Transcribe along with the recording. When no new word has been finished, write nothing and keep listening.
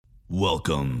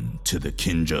Welcome to the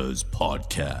Kinjas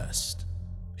Podcast.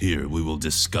 Here we will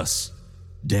discuss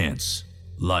dance,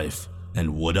 life,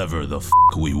 and whatever the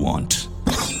we want.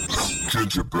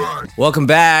 Welcome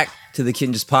back to the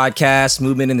Kinjas Podcast,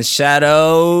 Movement in the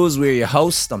Shadows. We're your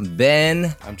hosts. I'm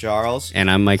Ben. I'm Charles. And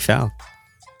I'm Mike Fowl.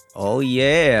 Oh,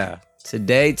 yeah.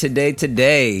 Today.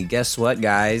 Guess what,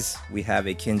 guys? We have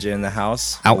a Kinja in the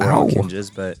house. We're all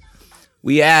Kinjas, but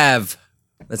we have...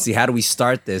 Let's see, how do we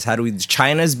start this?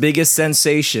 China's biggest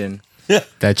sensation.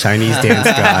 The Chinese dance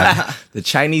god. The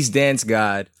Chinese dance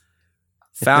god.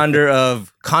 Founder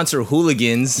of Concert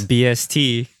Hooligans.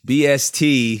 BST.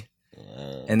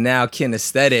 And now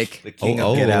Kinesthetic. The king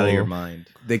of Get Out of Your Mind.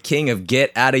 The king of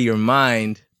Get Out of Your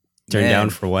Mind. Turned down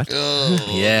for what?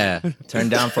 Yeah.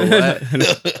 Turned down for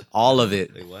what? All of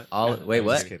it. Wait, what? Wait,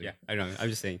 what? Yeah, I don't know. I'm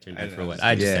just saying turned down for what?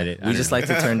 I just said it. We just like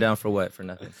to turn down for what? For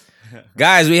nothing.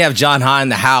 Guys, we have John Ha in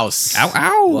the house.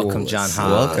 Ow. Welcome, John Ha.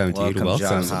 Welcome, dude. John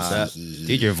Welcome. Ha.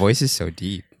 Dude, your voice is so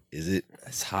deep. Is it?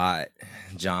 It's hot.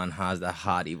 John Ha's the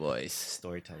hottie voice.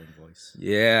 Storytelling voice.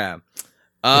 Yeah.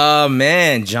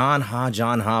 Man, John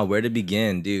Ha, where to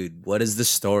begin, dude? What is the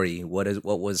story?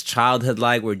 What was childhood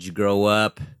like? Where'd you grow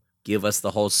up? Give us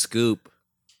the whole scoop.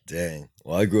 Dang.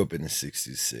 Well, I grew up in the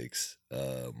 66.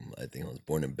 I think I was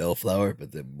born in Bellflower,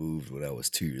 but then moved when I was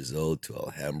 2 years old to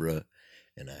Alhambra,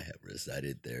 and I have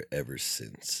resided there ever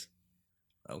since.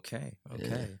 Okay.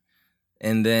 Yeah.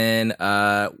 And then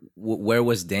where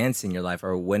was dance in your life,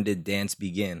 or when did dance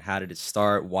begin? How did it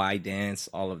start? Why dance?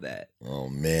 All of that. Oh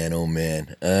man.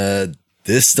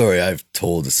 This story I've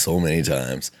told so many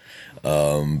times.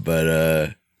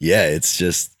 But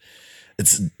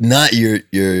it's not your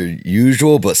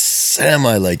usual, but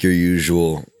semi like your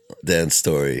usual dance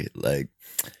story. Like,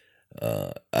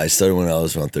 I started when I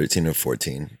was around 13 or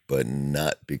 14, but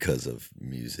not because of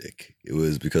music. It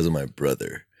was because of my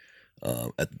brother.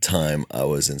 At the time, I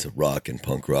was into rock and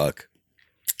punk rock,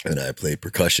 and I played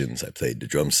percussions. I played the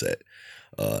drum set,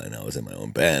 and I was in my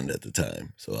own band at the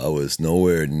time. So I was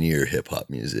nowhere near hip hop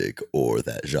music or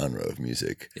that genre of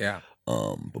music. Yeah.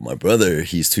 But my brother,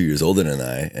 he's 2 years older than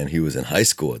I, and he was in high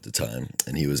school at the time,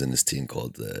 and he was in this team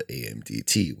called the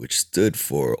AMDT, which stood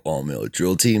for All Male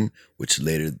Drill Team, which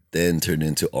later then turned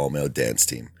into All Male Dance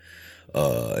Team.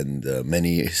 And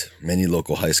many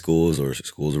local high schools or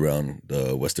schools around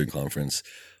the Western Conference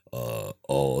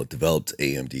all developed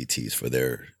AMDTs for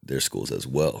their schools as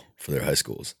well, for their high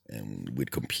schools, and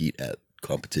we'd compete at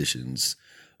competitions,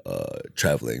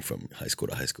 traveling from high school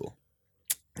to high school.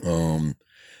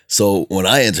 So when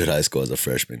I entered high school as a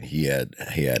freshman, he had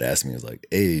asked me, he was like,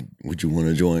 "Hey, would you want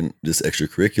to join this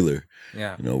extracurricular,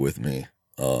 Yeah. with me?"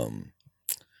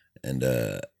 And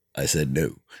I said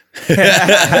no.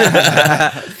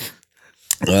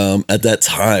 At that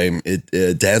time,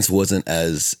 dance wasn't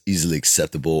as easily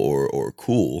acceptable or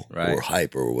cool, Right. or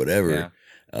hype or whatever,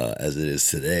 as it is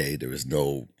today. There was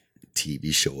no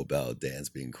TV show about dance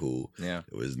being cool. Yeah.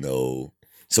 There was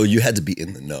so you had to be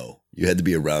in the know. You had to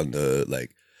be around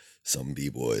some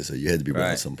b-boys, or you had to be around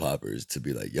Right. some poppers to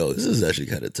be like, yo, this is actually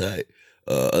kind of tight.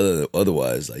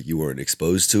 Otherwise, like, you weren't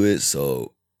exposed to it.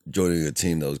 So joining a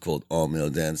team that was called All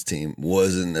Male Dance Team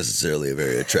wasn't necessarily a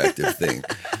very attractive thing.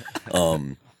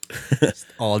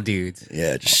 All dudes.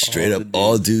 Yeah, just straight up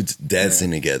all dudes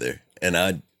dancing together. And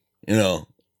I didn't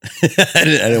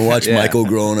watch Yeah. Michael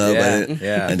growing up. Yeah.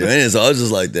 I didn't do anything. So I was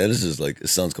just like, that is just like, it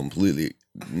sounds completely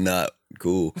not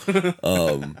cool.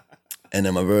 And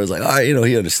then my brother was like, all right,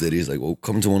 he understood. He's like, well,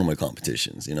 come to one of my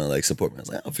competitions, like, support me. I was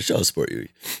like, oh, for sure, I'll support you.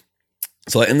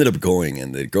 So I ended up going,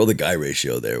 and the girl-to-guy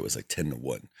ratio there was like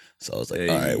 10-1. So I was like,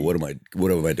 all right, what am I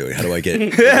doing? How do I get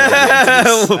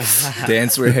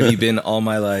Dance, where have you been all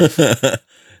my life?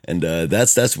 And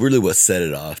that's really what set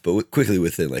it off. But quickly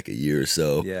within like a year or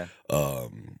so, Yeah.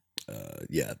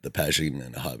 The passion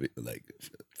and the hobby, like,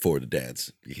 for the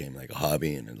dance became like a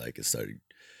hobby, and then, like, it started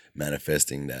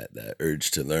manifesting that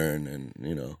urge to learn, and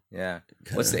Yeah.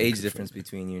 What's the age difference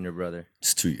between you and your brother?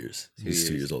 it's 2 years. He's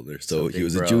 2 years. years older. So So big he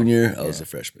was bro. a junior. I was Yeah. a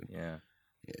freshman. Yeah.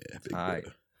 Yeah, big All right.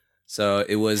 bro. So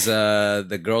it was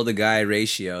the girl to guy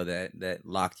ratio that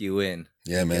locked you in.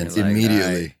 Yeah, man. Like, Immediately.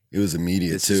 alright, It was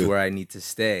immediate This too. is where I need to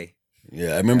stay.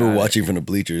 Yeah, I remember Got it. watching from the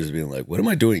bleachers, being like, "What am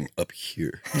I doing up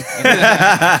here?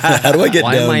 How do I get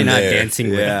Why down am I not there?" dancing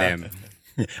with them?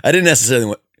 I didn't necessarily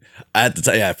want. At the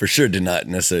time, yeah, for sure, did not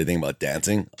necessarily think about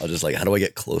dancing. I was just like, "How do I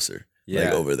get closer? Like,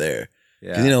 Yeah. over there?"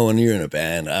 Yeah. Because when you're in a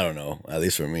band, I don't know. At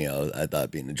least for me, I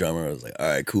thought being the drummer, I was like, "All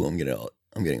right, cool. I'm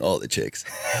getting all the chicks."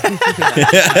 I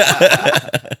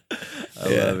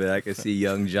love it. I can see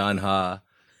young John Ha,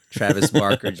 Travis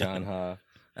Barker, John Ha.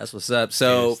 That's what's up. So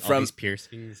There's all from these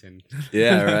piercings and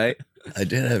yeah, right. I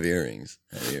did have earrings.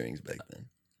 I had earrings back then.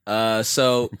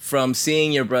 So from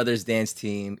seeing your brother's dance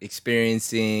team,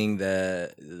 experiencing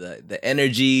the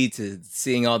energy to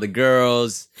seeing all the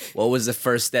girls, what was the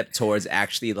first step towards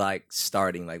actually like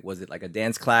starting? Like, was it like a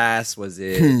dance class? Was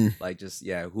it like just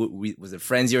was it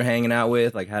friends you were hanging out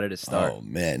with? Like, how did it start? Oh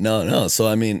man, no. So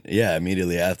I mean, yeah,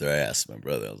 immediately after I asked my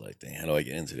brother, I was like, "Dang, how do I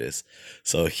get into this?"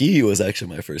 So he was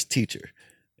actually my first teacher,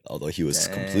 although he was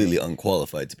completely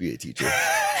unqualified to be a teacher.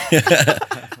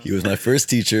 He was my first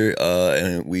teacher,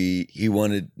 and he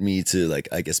wanted me to like,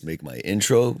 I guess, make my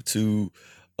intro to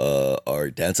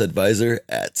our dance advisor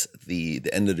at the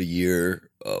end of the year.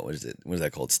 What is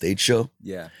that called? Stage show.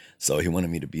 Yeah. So he wanted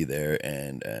me to be there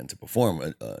and to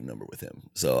perform a number with him.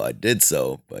 So I did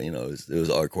so, but it was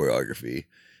our choreography.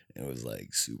 And it was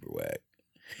like super whack.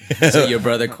 So your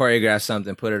brother choreographed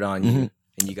something, put it on you,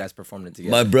 and you guys performed it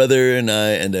together. My brother and I,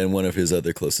 and then one of his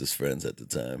other closest friends at the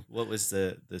time. What was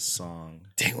the song?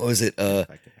 Dang, what was it? If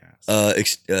I could ask.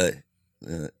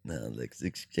 Now let's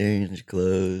exchange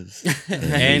clothes.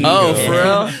 And Oh, go. for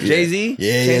real? Jay-Z?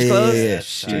 Yeah, Change clothes? Yeah.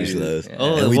 Shoot. Change clothes. Yeah.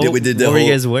 Oh, And we did the What were whole.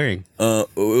 you guys wearing? It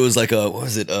was like what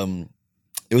was it?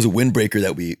 It was a windbreaker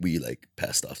that we like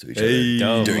passed off to each other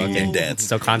Dope. during Okay. in dance.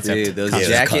 So concept. Dude, those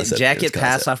Concept. jacket Concept.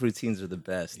 pass-off routines are the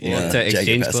best. Yeah. To Jacket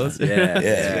exchange pass clothes? on. Yeah.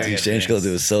 Yeah, to exchange clothes.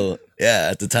 It was so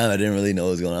at the time I didn't really know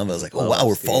what was going on. But I was like, oh wow,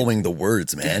 we're following the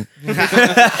words, man. We're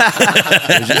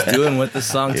just doing what the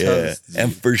song tells Yeah, us to do.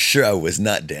 and for sure I was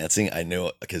not dancing. I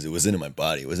knew because it wasn't in my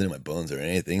body, it wasn't in my bones or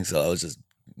anything. So I was just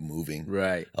moving.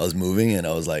 Right. I was moving, and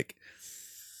I was like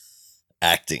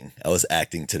acting. I was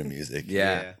acting to the music.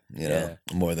 Yeah. You know,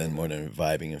 more than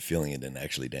vibing and feeling it than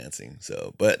actually dancing.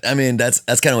 So, but I mean, that's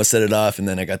kind of what set it off. And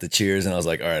then I got the cheers, and I was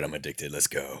like, all right, I'm addicted. Let's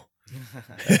go.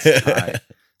 All right.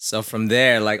 So from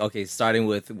there, like, okay, starting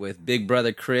with Big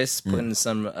Brother Chris putting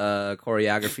some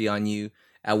choreography on you.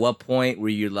 At what point were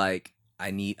you like, I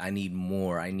need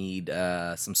more. I need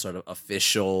some sort of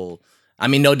official. I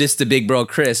mean, no diss to Big Bro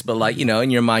Chris, but like, in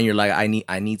your mind, you're like, I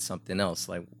need something else.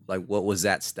 Like what was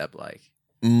that step like?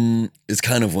 It's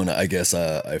kind of when I guess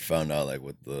I found out like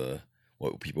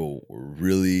what people were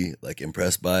really like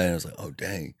impressed by, and I was like, oh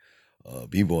dang,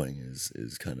 b-boying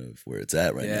is kind of where it's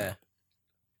at right now.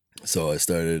 So I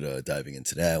started diving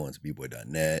into that. Went to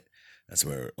bboy.net. That's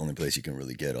where only place you can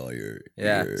really get all your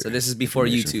So this is before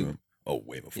information YouTube. from. Oh,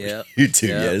 way before Yep. YouTube.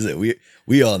 Yep. Yeah, is it?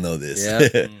 We all know this.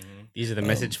 Yep. These are the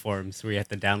message forms where you have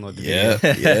to download the Yeah,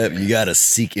 video. yeah. You gotta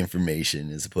seek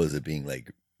information as opposed to being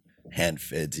like hand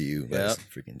fed to you by Yep.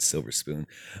 a freaking silver spoon.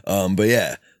 But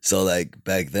yeah, so like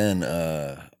back then,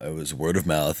 it was word of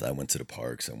mouth. I went to the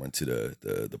parks. I went to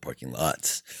the parking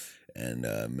lots and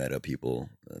met up people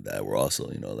that were also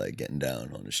like getting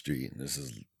down on the street. And this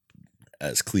is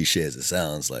as cliche as it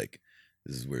sounds. Like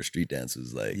this is where street dance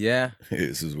was like. Yeah.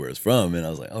 This is where it's from. And I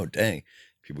was like, oh dang,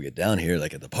 people get down here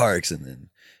like at the parks and then in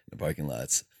the parking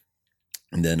lots.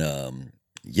 And then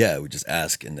I would just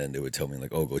ask, and then they would tell me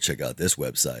like, oh, go check out this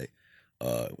website.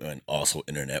 And also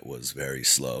internet was very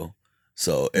slow.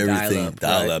 So everything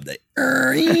dial up that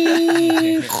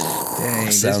Dang,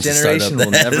 this sounds to start up generation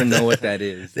will that. never know what that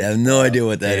is. They have no idea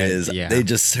what that Yeah, is. yeah. They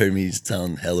just heard me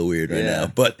sound hella weird right Yeah. now.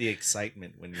 But The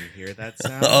excitement when you hear that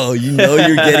sound. oh, you're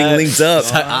getting linked up.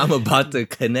 So I'm about to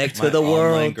connect My to the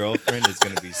online world. girlfriend is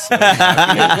gonna be so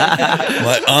happy.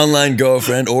 My online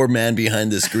girlfriend or man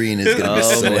behind the screen is gonna be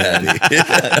Oh, so man. happy.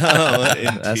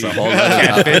 That's a whole other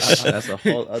topic. That's a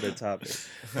whole other topic.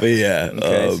 But yeah.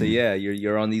 Okay, so yeah,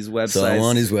 you're on these websites. So I'm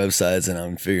on these websites and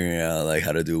I'm figuring out like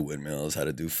how to do windmills, how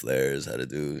to do flares, how to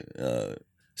do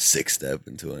 6-step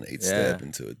into an 8-step Yeah.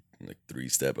 into a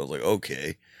 3-step. I was like,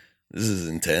 okay, this is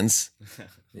intense.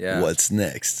 Yeah. What's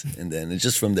next? And then it's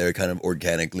just from there kind of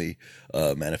organically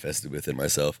manifested within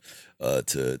myself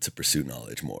to pursue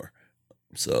knowledge more.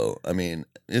 So I mean,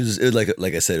 it was like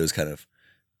I said, it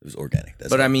was organic. That's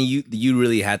But all. I mean, you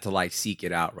really had to like seek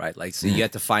it out, right? Like, so you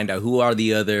had to find out who are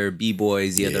the other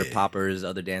b-boys, the other Yeah. poppers,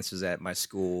 other dancers at my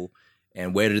school,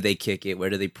 and where do they kick it? Where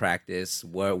do they practice?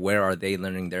 Where are they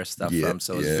learning their stuff Yeah, from?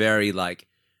 So it's yeah. very like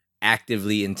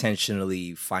actively,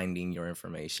 intentionally finding your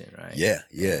information, right? Yeah,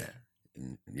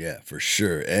 for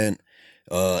sure. And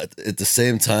at the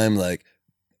same time, like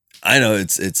I know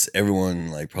it's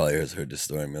everyone like probably has heard this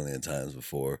story a million times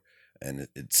before, and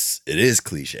it is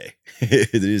cliche.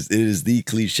 it is the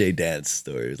cliche dance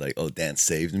story. It's like, oh, dance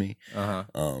saved me. Uh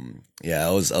huh. Yeah,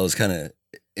 I was kind of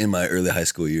in my early high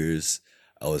school years.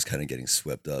 I was kind of getting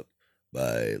swept up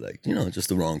by like just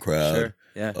the wrong crowd. Sure.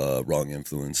 Yeah. Wrong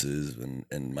influences,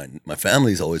 and my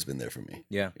family's always been there for me.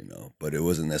 Yeah. But it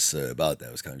wasn't necessarily about that.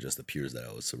 It was kind of just the peers that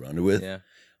I was surrounded with. Yeah.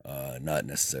 Not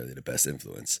necessarily the best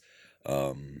influence.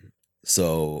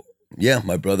 So yeah,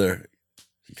 my brother,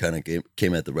 he kind of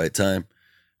came at the right time,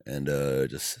 and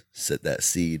just set that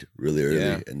seed really early,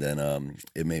 Yeah. and then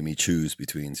it made me choose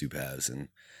between two paths. And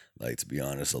like, to be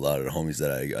honest, a lot of the homies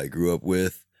that I grew up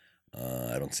with,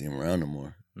 I don't see them around no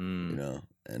more. You know,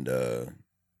 and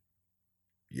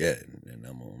yeah, and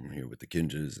I'm here with the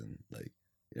Kinjas, and like,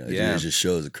 you know, Yeah. it just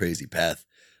shows a crazy path.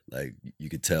 Like, you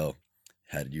could tell,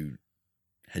 had you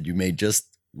made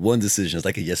just one decision, it's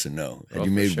like a yes or no. Had Oh, you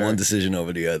for made sure. one decision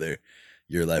over the other,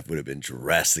 your life would have been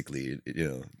drastically,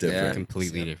 different.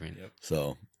 Completely different. Yep.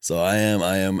 So I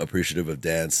am appreciative of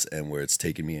dance and where it's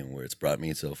taken me and where it's brought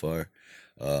me so far.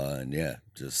 And yeah,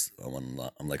 just I'm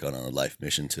like on a life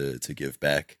mission to give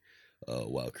back,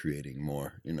 while creating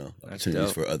more, That's opportunities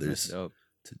dope. for That's others dope.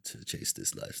 to chase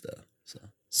this lifestyle.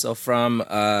 So from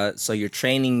so your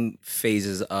training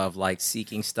phases of like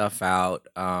seeking stuff out,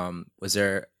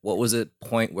 what was a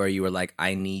point where you were like,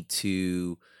 I need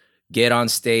to get on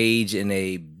stage in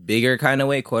a bigger kind of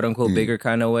way, quote unquote bigger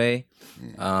kind of way?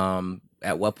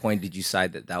 At what point did you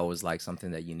decide that was like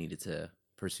something that you needed to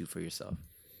pursue for yourself?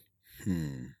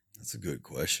 That's a good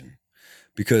question,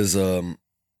 because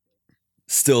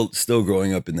still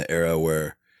growing up in the era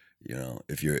where,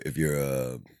 if you're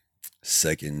a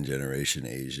second generation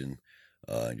Asian,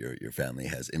 your family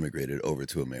has immigrated over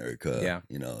to America. Yeah.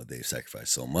 They've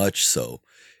sacrificed so much, so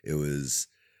it was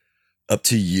up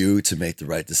to you to make the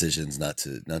right decisions, not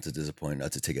to disappoint,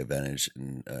 not to take advantage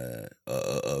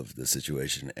of the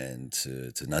situation, and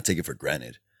to not take it for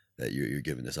granted that you're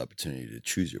given this opportunity to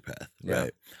choose your path. Yeah.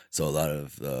 Right. So a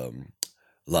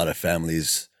lot of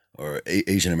families, or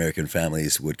Asian American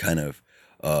families, would kind of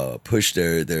push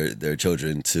their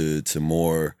children to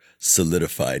more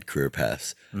solidified career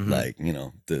paths, like,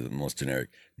 the most generic: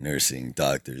 nursing,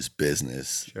 doctors,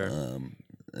 business, Sure.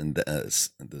 And that's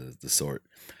the sort.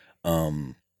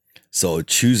 So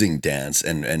choosing dance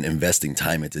and investing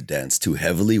time into dance too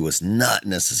heavily was not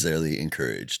necessarily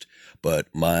encouraged. But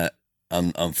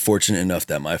I'm fortunate enough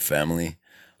that my family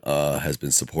has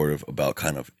been supportive about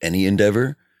kind of any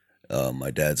endeavor.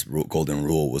 My dad's golden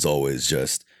rule was always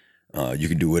just, you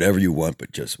can do whatever you want,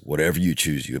 but just whatever you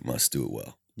choose, you must do it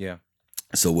well. Yeah.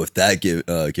 So with that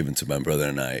given to my brother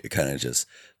and I, it kind of just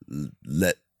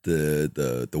let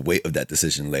the weight of that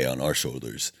decision lay on our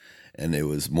shoulders. And it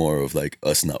was more of like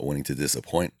us not wanting to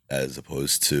disappoint, as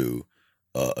opposed to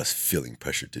us feeling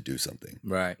pressured to do something,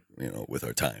 Right. with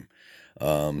our time.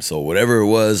 So whatever it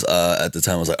was, at the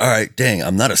time, I was like, all right, dang,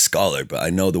 I'm not a scholar, but I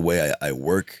know the way I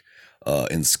work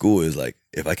in school is like,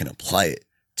 if I can apply it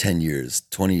 10 years,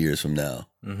 20 years from now,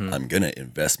 I'm going to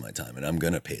invest my time and I'm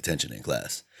going to pay attention in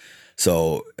class.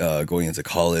 So going into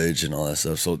college and all that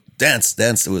stuff. So dance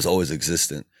was always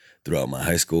existent throughout my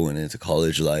high school and into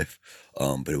college life.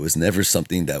 But it was never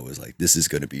something that was like, this is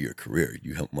going to be your career.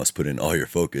 You must put in all your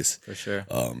focus. For sure.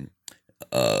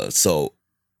 So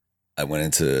I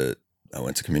went to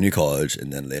community college,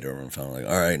 and then later on found like,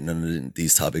 all right, none of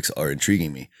these topics are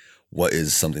intriguing me. What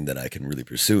is something that I can really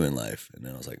pursue in life? And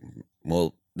then I was like,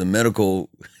 well, the medical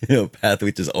path,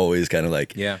 which is always kind of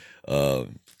like Yeah.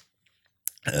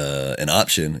 an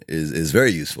option, is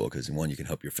very useful, because one, you can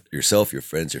help yourself, your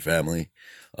friends, your family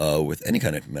with any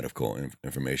kind of medical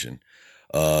information.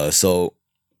 So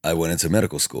I went into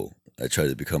medical school. I tried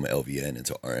to become an LVN,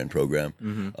 into RN program.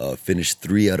 Finished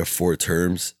 3 out of 4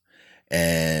 terms,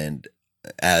 and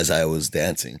as I was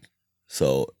dancing,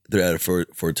 so 3 out of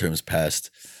 4 terms passed,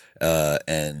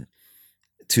 and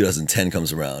 2010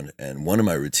 comes around, and one of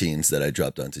my routines that I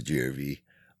dropped onto GRV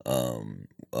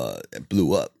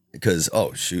blew up, because,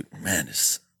 oh shoot, man,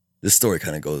 this story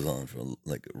kind of goes on for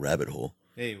like a rabbit hole.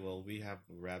 Hey, well, we have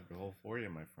a rabbit hole for you,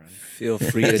 my friend. Feel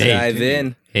free to dive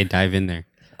in. Hey, dive in there.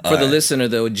 For the listener,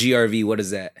 though, GRV, what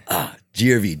is that?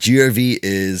 GRV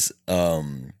is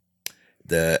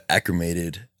the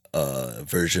acclimated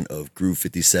version of Groove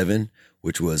 57,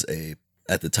 which was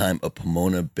at the time a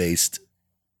Pomona-based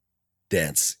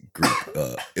dance group.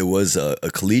 It was a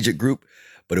collegiate group,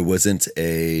 but it wasn't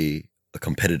a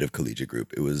competitive collegiate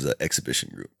group. It was an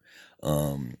exhibition group.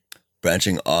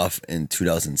 Branching off in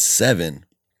 2007,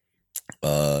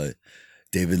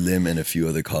 David Lim and a few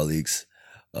other colleagues,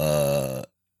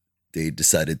 they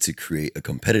decided to create a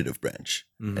competitive branch,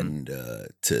 and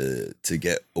to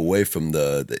get away from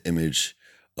the image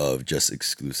of just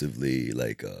exclusively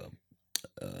like oh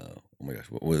my gosh,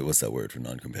 what's that word for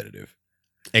non-competitive?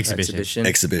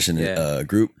 Exhibition Yeah.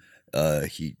 group.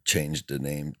 He changed the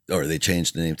name, or they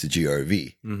changed the name to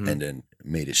GRV, and then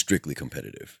made it strictly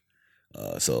competitive.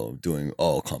 So doing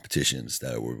all competitions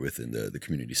that were within the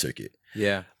community circuit.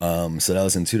 Yeah. So that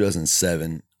was in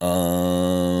 2007.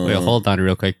 Wait, hold on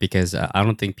real quick because I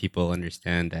don't think people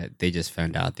understand that they just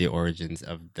found out the origins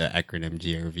of the acronym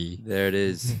GRV. There it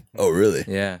is. Oh, really?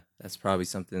 Yeah, that's probably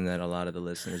something that a lot of the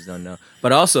listeners don't know.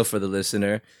 But also for the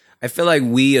listener, I feel like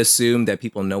we assume that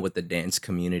people know what the dance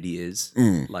community is,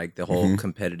 like the whole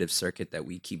competitive circuit that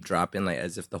we keep dropping, like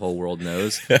as if the whole world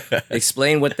knows.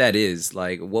 Explain what that is.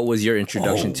 Like, what was your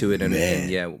introduction to it, and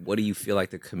yeah, what do you feel like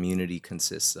the community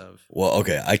consists of? Well,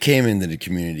 okay, I came into the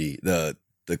community, the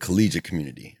collegiate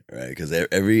community, right? Because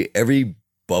every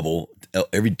bubble,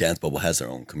 every dance bubble has their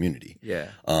own community. Yeah.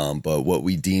 But what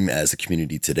we deem as a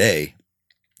community today,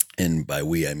 and by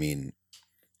we I mean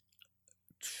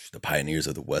the pioneers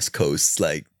of the West Coast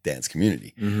like dance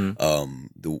community.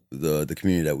 The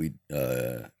community that we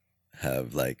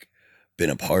have like been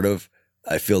a part of,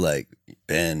 I feel like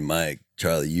Ben, Mike,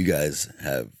 Charlie, you guys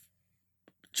have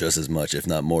just as much, if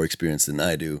not more, experience than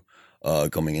I do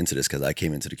coming into this, because I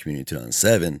came into the community in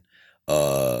 2007.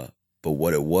 But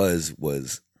what it was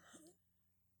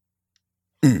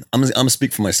I'm gonna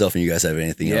speak for myself, and you guys have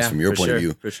anything else from your point of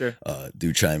view, for sure.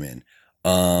 do chime in.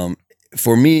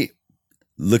 For me,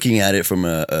 looking at it from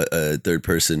a third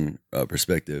person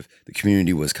perspective, the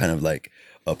community was kind of like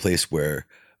a place where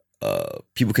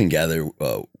people can gather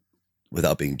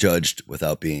without being judged,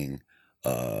 without being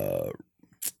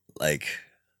like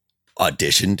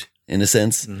auditioned in a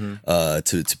sense,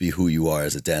 to be who you are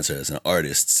as a dancer, as an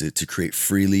artist, to create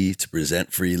freely, to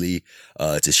present freely,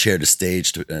 to share the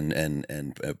stage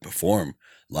and perform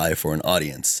live for an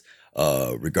audience,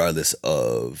 regardless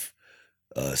of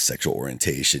sexual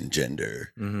orientation,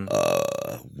 gender,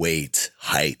 weight,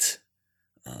 height,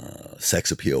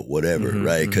 sex appeal, whatever,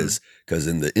 right? Because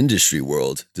in the industry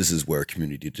world, this is where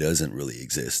community doesn't really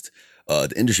exist.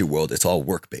 The industry world, it's all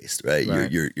work based, right?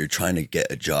 You're trying to get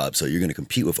a job, so you're going to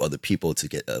compete with other people to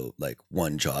get like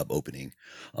one job opening,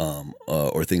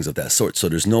 or things of that sort. So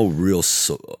there's no real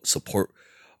support,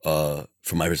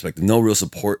 from my perspective, no real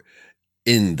support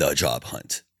in the job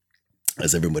hunt,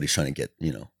 as everybody's trying to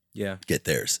get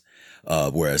theirs.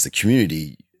 Whereas the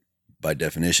community, by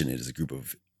definition, it is a group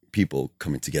of people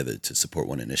coming together to support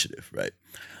one initiative, right?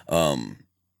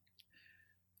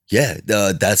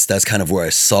 That's kind of where I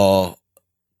saw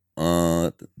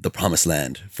the promised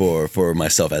land for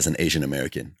myself as an Asian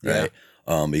American, right?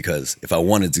 Because if I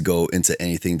wanted to go into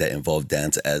anything that involved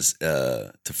dance as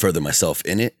to further myself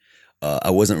in it, I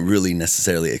wasn't really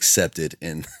necessarily accepted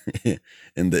in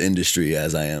in the industry,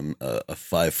 as I am a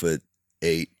 5'8"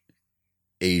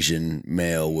 Asian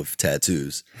male with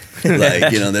tattoos.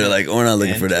 Like, they're like, we're not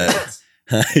looking for that.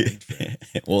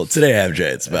 Well, today I have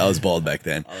dreads, but I was bald back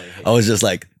then. I was just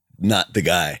like not the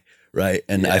guy, right?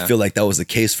 And I feel like that was the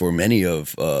case for many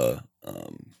of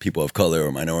people of color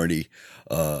or minority,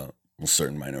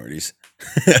 certain minorities,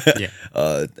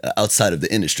 outside of the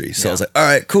industry. So I was like, all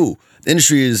right, cool. The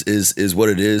industry is what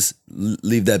it is.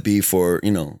 Leave that be for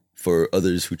for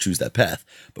others who choose that path.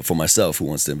 But for myself, who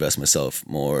wants to invest myself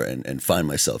more and find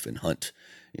myself and hunt,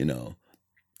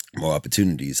 more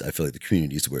opportunities, I feel like the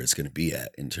community is where it's going to be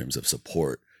at in terms of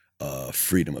support,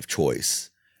 freedom of choice,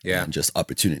 and just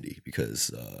opportunity.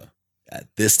 Because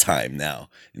at this time now,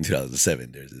 in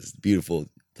 2007, there's this beautiful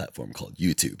platform called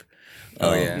YouTube.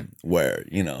 Where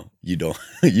you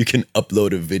can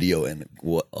upload a video and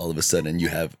all of a sudden you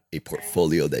have a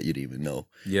portfolio that you didn't even know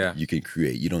you can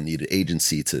create. You don't need an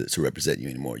agency to represent you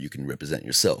anymore. You can represent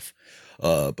yourself.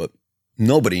 But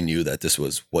nobody knew that this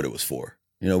was what it was for.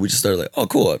 We just started like, oh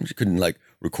cool, I couldn't like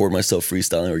record myself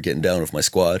freestyling or getting down with my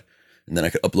squad, and then I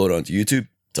could upload it onto YouTube.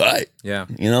 It's all right.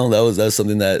 That was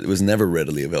something that was never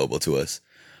readily available to us.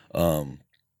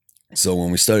 So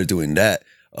when we started doing that,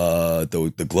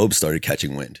 the globe started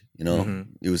catching wind.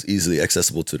 It was easily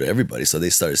accessible to everybody, so they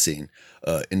started seeing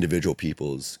individual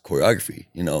people's choreography.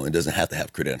 It doesn't have to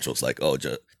have credentials like, oh,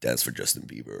 dance for Justin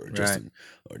Bieber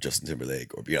or Justin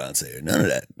Timberlake or Beyonce or none of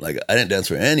that. Like, I didn't dance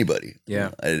for anybody.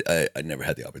 I never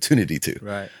had the opportunity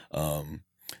to.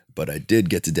 But I did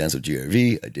get to dance with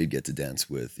GRV. I did get to dance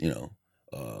with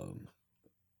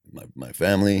my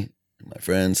family, my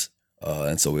friends,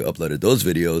 and so we uploaded those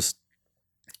videos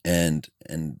and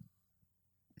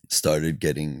started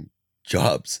getting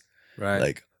jobs.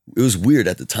 Like, it was weird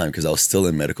at the time because I was still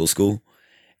in medical school,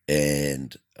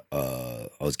 and I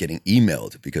was getting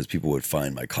emailed because people would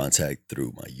find my contact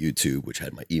through my YouTube, which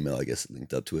had my email, I guess,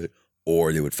 linked up to it,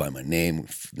 or they would find my name,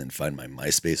 then find my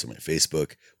MySpace or my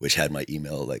Facebook, which had my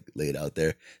email like laid out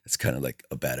there. It's kind of like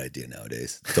a bad idea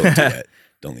nowadays. Don't do that.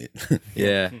 Don't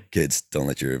Yeah. kids, don't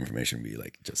let your information be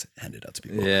like just handed out to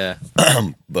people. Yeah.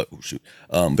 But oh, shoot.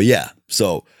 But yeah,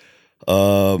 so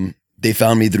they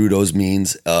found me through those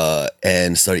means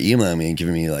and started emailing me and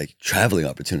giving me like traveling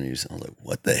opportunities. I was like,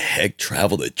 what the heck?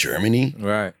 Travel to Germany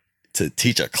Right. to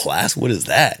teach a class? What is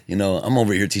that? You know, I'm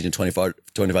over here teaching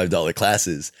 $25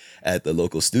 classes at the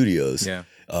local studios. Yeah.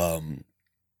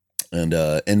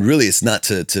 And really it's not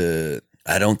to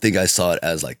I don't think I saw it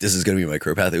as like this is gonna be my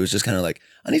career path. It was just kind of like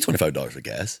I need $25 for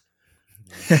gas.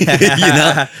 You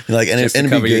know? Like and Just to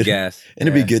it'd cover be your good. gas. And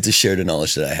it'd be good to share the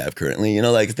knowledge that I have currently, you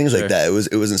know, like things Sure. like that.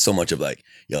 It wasn't so much of like,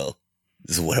 yo,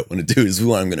 this is what I want to do. This is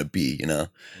what I'm gonna be, you know.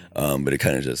 But it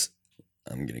kind of just,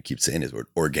 I'm gonna keep saying this word,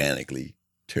 organically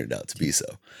turned out to be so.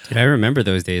 Dude, I remember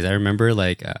those days. I remember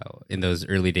like in those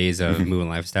early days of Moving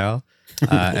Lifestyle.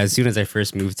 As soon as I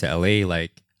first moved to LA,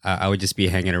 like I would just be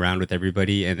hanging around with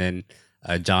everybody, and then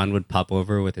John would pop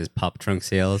over with his pop trunk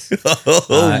sales.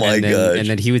 Oh my and then, god! And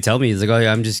then he would tell me, he's like, "Oh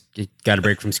yeah, I'm just got a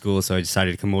break from school, so I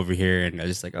decided to come over here." And I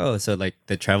was just like, "Oh, so like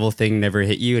the travel thing never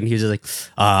hit you?" And he was just like,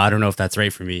 "I don't know if that's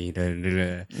right for me."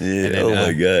 Yeah, Then, oh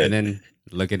my god! And then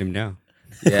look at him now.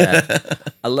 Yeah.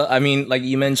 I mean, like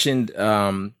you mentioned,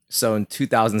 so in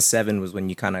 2007 was when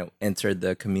you kind of entered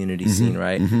the community scene,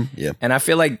 right? Yeah. And I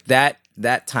feel like that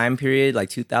time period, like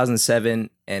 2007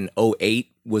 and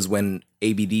 08 was when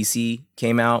ABDC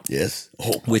came out, Yes.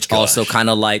 Oh my which gosh. also kind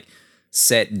of like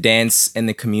set dance and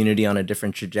the community on a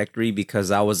different trajectory, because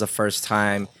that was the first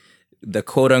time the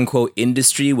quote unquote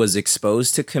industry was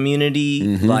exposed to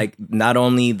community, like not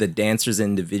only the dancers and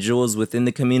individuals within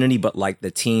the community, but like the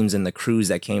teams and the crews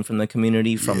that came from the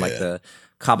community, from like Yeah. the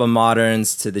Kaba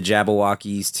Moderns to the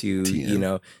Jabberwockies to, you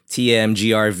know, TM,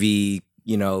 GRV,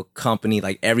 you know, company.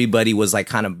 Like everybody was like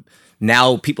kind of,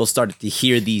 now people started to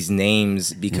hear these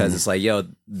names because it's like, yo,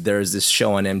 there's this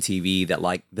show on MTV that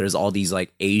like there's all these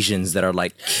like Asians that are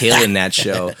like killing that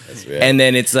show. right. And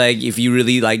then it's like, if you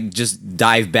really like just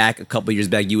dive back a couple years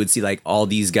back, you would see like all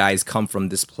these guys come from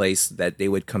this place that they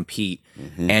would compete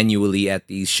annually at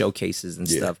these showcases and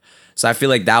stuff. So I feel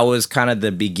like that was kind of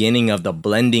the beginning of the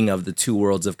blending of the two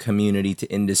worlds of community to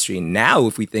industry. Now,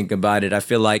 if we think about it, I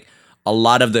feel like a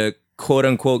lot of the quote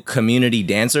unquote community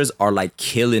dancers are like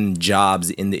killing jobs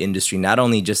in the industry, not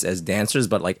only just as dancers,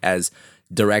 but like as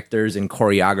directors and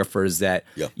choreographers that,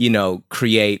 you know,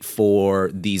 create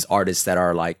for these artists that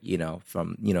are like, you know,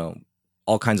 from, you know,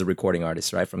 all kinds of recording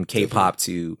artists, right? From K-pop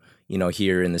to, you know,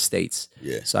 here in the States.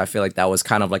 Yeah. So I feel like that was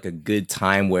kind of like a good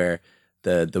time where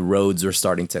the roads were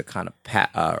starting to kind of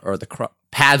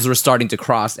paths were starting to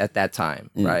cross at that time,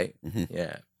 right?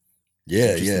 Yeah.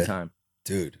 Yeah, Interesting yeah. time.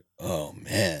 Dude, oh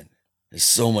man. There's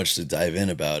so much to dive in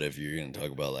about if you're going to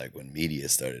talk about like when media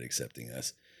started accepting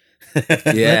us.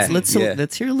 Yeah. Let's yeah.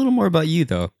 let's hear a little more about you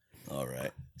though. All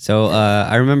right. So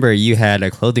I remember you had a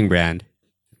clothing brand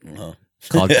Uh-huh.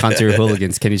 called Contour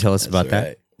Hooligans. Can you tell us That's about that?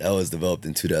 right. That was developed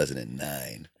in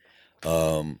 2009.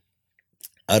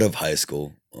 Out of high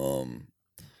school,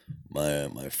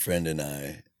 my friend and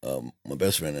I, my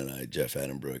best friend and I, Jeff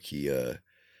Addenbrook, he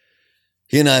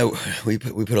and I, we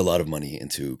put a lot of money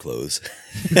into clothes.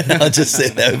 I'll just say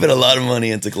that we put a lot of money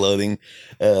into clothing,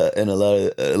 and a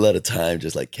lot of time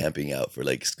just like camping out for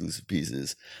like exclusive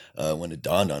pieces. When it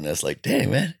dawned on us, like,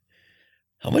 dang man,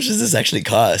 how much does this actually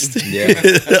cost? Yeah.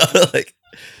 Like,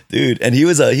 dude, and he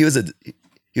was an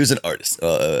artist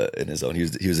in his own.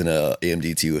 He was in a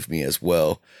AMDT with me as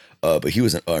well, but he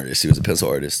was an artist. He was a pencil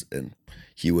artist, and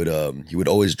he would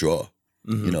always draw.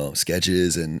 You know,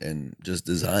 sketches and just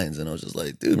designs. And I was just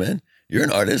like, dude, man, you're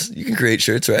an artist. You can create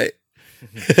shirts, right?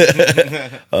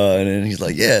 And then he's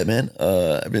like, yeah, man,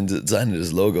 I've been designing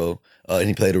this logo. And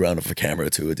he played around with a camera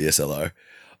too, a DSLR.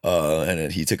 And then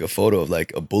he took a photo of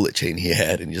like a bullet chain he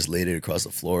had and he just laid it across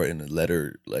the floor in a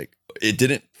letter. Like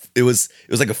it was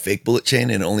like a fake bullet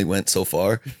chain and it only went so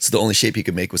far. So the only shape he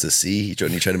could make was a C. He tried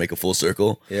to make a full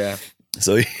circle. Yeah.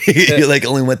 So he like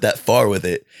only went that far with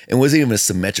it and wasn't even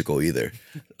symmetrical either.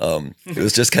 It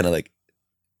was just kind of like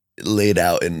laid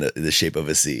out in the shape of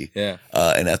a C. Yeah.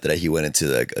 And after that, he went into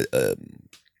like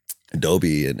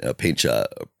Adobe and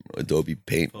Adobe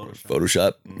Paint,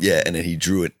 Photoshop. Yeah, and then he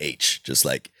drew an H, just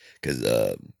like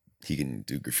because he can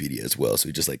do graffiti as well. So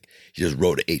he just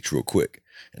wrote an H real quick,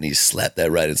 and he slapped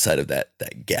that right inside of that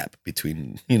gap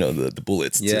between the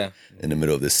bullets. Yeah. In the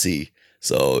middle of the C.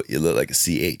 So it looked like a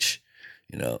CH.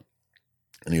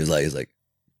 And he was like,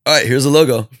 all right, here's a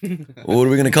logo. What are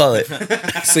we gonna call it?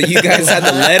 So you guys had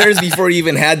the letters before you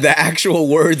even had the actual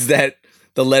words that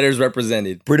the letters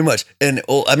represented. Pretty much. And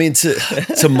I mean,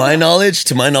 to my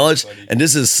knowledge, and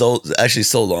this is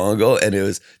so long ago, and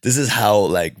this is how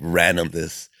like random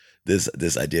this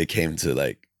idea came to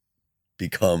like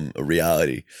become a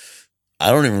reality. I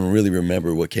don't even really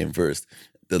remember what came first,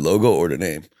 the logo or the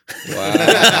name. Wow.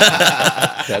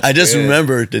 I just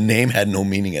remember the name had no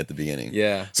meaning at the beginning.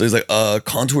 Yeah. So he's like,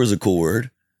 contour is a cool word.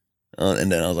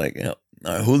 And then I was like, all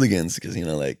right, hooligans, because,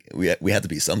 like, we have to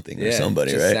be something or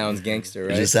somebody, just right? Sounds gangster,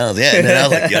 right? It just sounds, yeah. And then I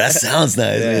was like, yeah, that sounds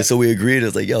nice. Yeah. So we agreed. It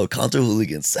was like, yo, contour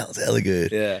hooligans sounds hella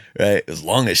good. Yeah. Right? It was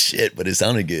long as shit, but it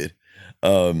sounded good.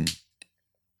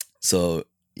 So,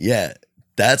 yeah,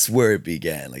 that's where it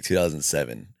began, like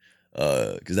 2007.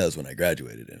 Because that was when I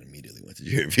graduated and immediately went to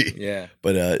GRV. Yeah.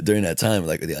 But during that time,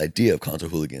 like the idea of contour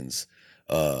hooligans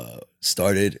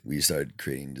started. We started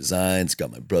creating designs.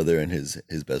 Got my brother and his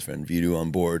best friend Vidu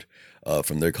on board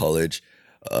from their college,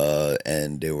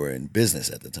 and they were in business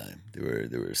at the time.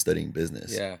 They were studying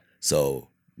business. Yeah. So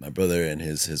my brother and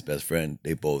his best friend,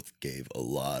 they both gave a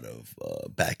lot of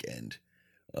back end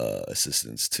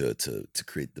assistance to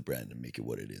create the brand and make it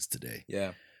what it is today.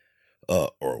 Yeah.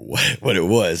 Or what it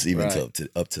was even Right.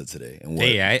 up to today. And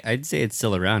Hey, I'd say it's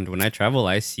still around. When I travel,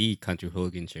 I see country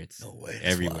hooligan shirts no way, that's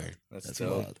everywhere. wild. That's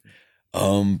dope.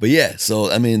 wild. But yeah, so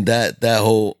I mean that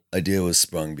whole idea was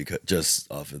sprung because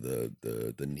just off of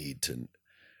the need to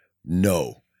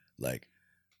know, like,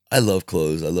 I love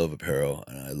clothes, I love apparel,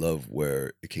 and I love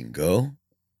where it can go.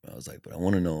 I was like, but I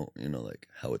want to know, like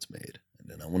how it's made, and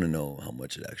then I want to know how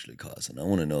much it actually costs, and I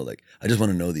want to know, like, I just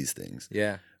want to know these things.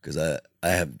 Yeah. Because I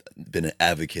have been an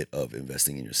advocate of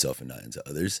investing in yourself and not into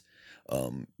others.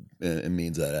 It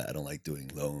means that I don't like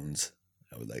doing loans.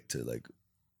 I would like to, like,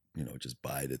 just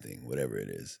buy the thing, whatever it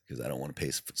is, because I don't want to pay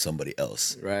for somebody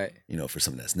else, Right. for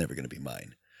something that's never going to be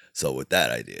mine. So with that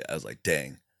idea, I was like,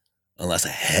 dang, unless I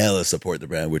hella support the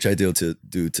brand, which I do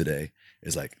today,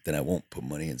 is like, then I won't put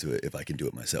money into it if I can do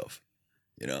it myself,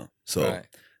 So Right.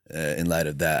 In light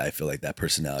of that, I feel like that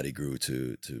personality grew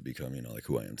to become, like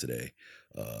who I am today.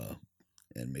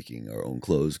 And making our own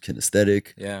clothes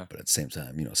kinesthetic, Yeah. but at the same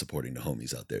time, supporting the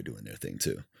homies out there doing their thing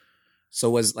too. So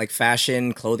was like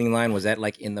fashion clothing line, was that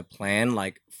like in the plan,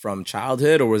 like from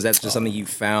childhood, or was that just something you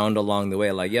found along the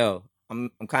way? Like, yo, I'm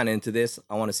kind of into this.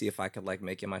 I want to see if I could like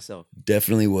make it myself.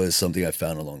 Definitely was something I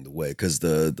found along the way, because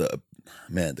the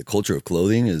culture of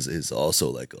clothing is also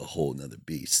like a whole nother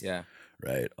beast. Yeah.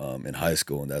 Right. In high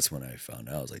school, and that's when I found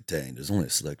out. I was like, dang, there's only a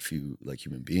select few like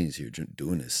human beings here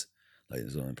doing this. Like,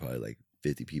 there's only probably like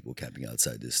 50 people camping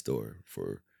outside this store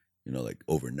for, like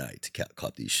overnight to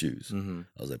cop these shoes. Mm-hmm.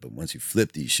 I was like, but once you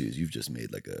flip these shoes, you've just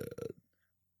made like a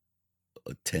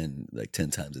 10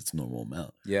 times its normal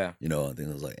amount. Yeah. And then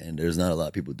I was like, and there's not a lot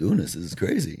of people doing this. This is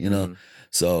crazy, Mhm.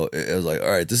 So it was like,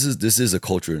 all right, this is a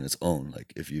culture in its own.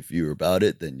 Like, if you're about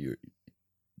it, then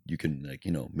you can, like,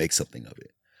 make something of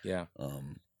it. Yeah.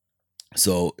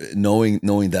 So knowing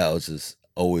that, I was just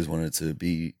always wanted to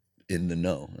be in the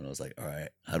know, and I was like, all right,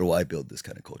 how do I build this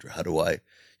kind of culture? How do I,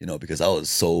 because I was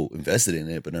so invested in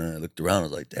it, but then I looked around, I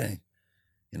was like, dang,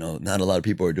 not a lot of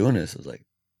people are doing this. I was like,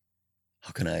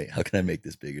 how can I make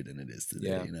this bigger than it is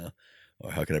today? Yeah.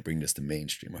 Or how can I bring this to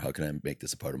mainstream, or how can I make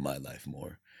this a part of my life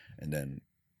more? And then,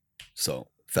 so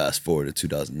fast forward to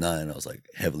 2009, I was like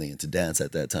heavily into dance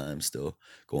at that time, still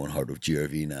going hard with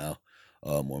GRV now.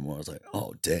 More and more, I was like,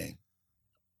 oh dang,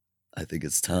 I think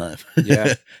it's time. Yeah.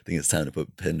 I think it's time to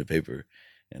put pen to paper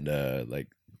and like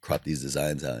crop these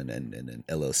designs out and then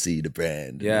LLC the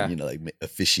brand. Yeah. And, like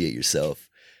officiate yourself.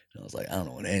 And I was like, I don't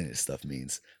know what any of this stuff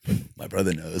means, but my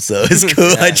brother knows, so it's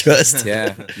cool. I trust.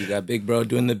 Yeah. You got Big Bro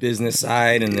doing the business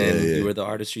side, and then Yeah. you were the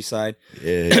artistry side.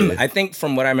 Yeah. I think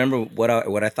from what I remember, what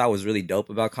I thought was really dope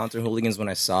about Contour Hooligans when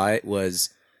I saw it was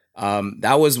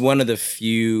that was one of the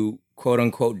few quote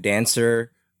unquote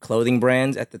dancer clothing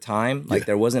brands at the time. Like, Yeah.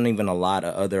 there wasn't even a lot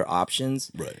of other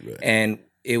options. Right. And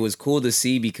it was cool to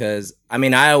see because, I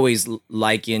mean, I always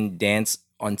liken dance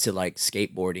onto like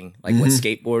skateboarding. Like what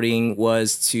skateboarding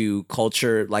was to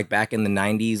culture, like back in the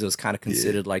 90s, it was kind of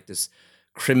considered like this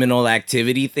criminal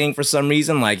activity thing for some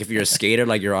reason. Like if you're a skater,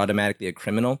 like you're automatically a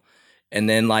criminal. And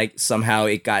then like somehow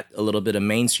it got a little bit of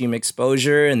mainstream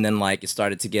exposure, and then like it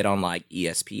started to get on like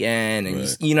ESPN, and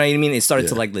Right. you know what I mean? It started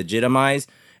to Yeah. like legitimize.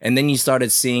 And then you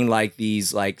started seeing like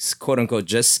these like quote unquote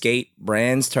just skate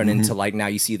brands turn into like, now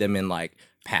you see them in like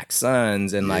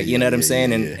PacSuns and like, you know what I'm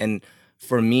saying? And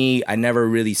for me, I never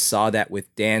really saw that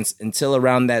with dance until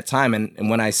around that time. And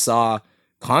when I saw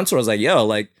Contour, I was like, yo,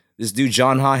 like this dude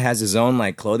John Ha has his own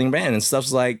like clothing brand and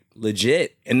stuff's like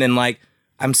legit. And then like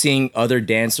I'm seeing other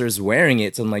dancers wearing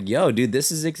it. So I'm like, yo, dude,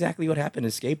 this is exactly what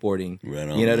happened to skateboarding. Right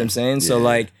on, You know what man. I'm saying? So Yeah.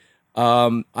 like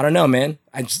I don't know, man.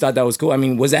 I just thought that was cool. I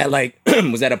mean, was that like,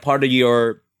 was that a part of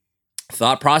your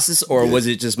thought process, or was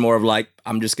it just more of like,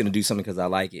 I'm just gonna do something because I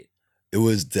like it? It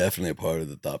was definitely a part of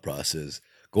the thought process.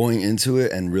 Going into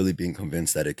it and really being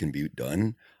convinced that it can be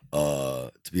done.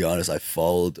 To be honest, I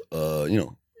followed,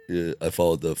 I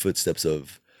followed the footsteps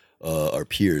of our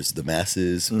peers. The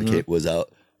Masses was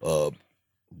out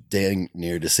dang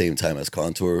near the same time as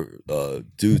Contour,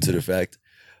 due to the fact,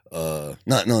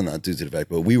 not due to the fact,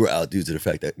 but we were out due to the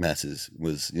fact that Masses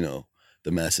was,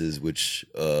 the Masses, which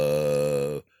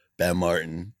Bam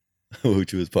Martin,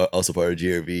 which was also part of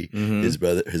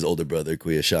GRV, his older brother,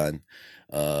 Kuya Shan,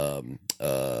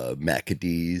 Matt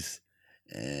Cadiz,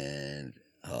 and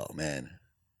oh man,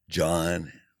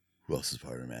 John. Who else is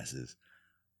part of the Masses?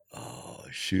 Oh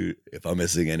shoot! If I'm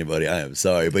missing anybody, I am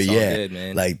sorry. But It's all yeah, good,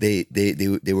 man. like they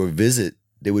would visit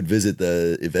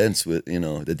the events with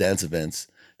the dance events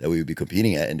that we would be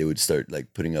competing at, and they would start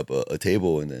like putting up a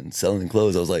table and then selling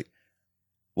clothes. I was like,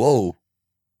 whoa,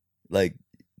 like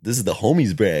this is the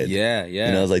homies brand. Yeah.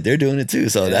 I was like, they're doing it too.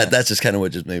 So Yeah. that's just kind of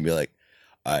what just made me like,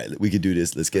 all right, we could do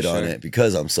this. Let's get on sure. it,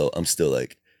 because I'm still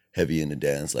like heavy into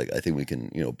dance. Like I think we can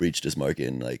breach this market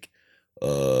and like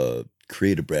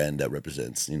create a brand that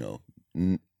represents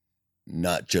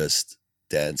not just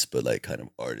dance but like kind of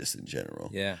artists in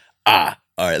general. Yeah. All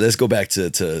right, let's go back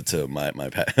to my my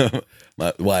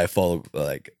why I follow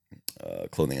like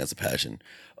clothing as a passion.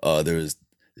 There's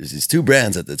these two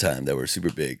brands at the time that were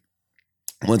super big.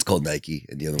 One's called Nike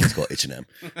and the other one's called H&M.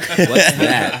 What's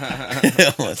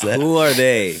that? What's that? Who are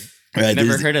they? Right, Never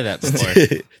there's heard of that before.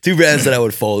 two brands that I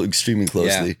would follow extremely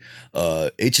closely.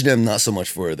 H&M, not so much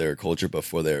for their culture, but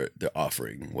for their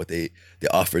offering, what they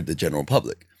offered the general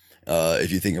public.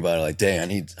 If you think about it, like,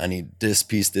 dang, I need this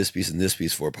piece, and this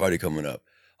piece for a party coming up.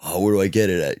 Oh, where do I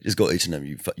get it at? Just go H&M.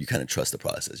 You kind of trust the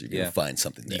process. You're gonna find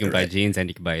something there. You can buy right? jeans and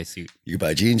you can buy a suit. You can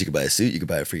buy jeans. You can buy a suit. You can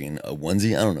buy a freaking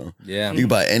onesie. I don't know. Yeah. You can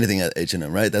buy anything at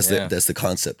H&M, right? That's Yeah. the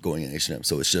concept going in H&M.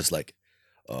 So it's just like,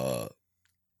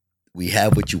 we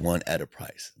have what you want at a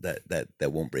price that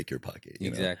won't break your pocket. You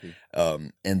know? Exactly.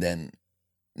 And then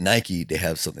Nike, they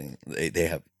have something. They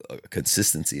have a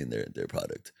consistency in their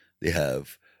product. They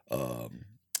have a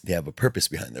purpose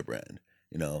behind their brand.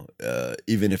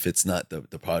 Even if it's not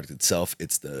the product itself,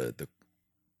 it's the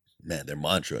their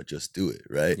mantra. Just do it,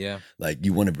 right? Yeah. Like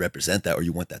you want to represent that, or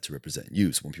you want that to represent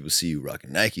you. So when people see you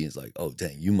rocking Nike, it's like, oh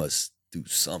dang, you must do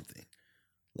something.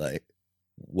 Like,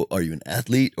 what, are you an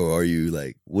athlete, or are you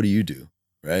like, what do you do,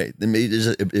 right? Then maybe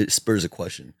it spurs a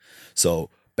question. So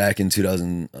back in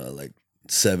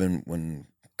 2007, when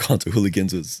Contour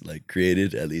Hooligans was like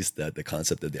created, at least that the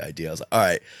concept of the idea, I was like, all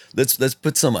right, let's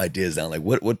put some ideas down. Like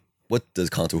what does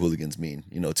Contour Hooligans mean?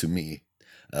 To me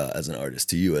as an artist,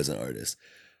 to you as an artist.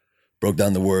 Broke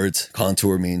down the words.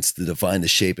 Contour means to define the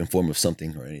shape and form of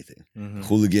something or anything.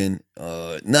 Hooligan,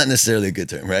 not necessarily a good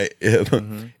term, right?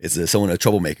 It's a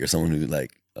troublemaker, someone who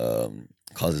like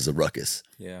causes a ruckus.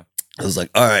 Yeah. I was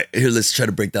like, all right, here, let's try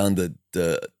to break down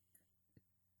the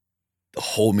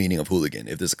whole meaning of hooligan.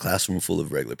 If there's a classroom full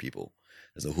of regular people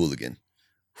as a hooligan,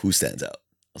 who stands out?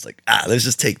 I was like, let's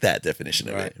just take that definition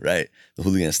of it, right? The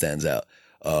hooligan stands out.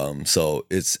 So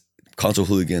it's Contour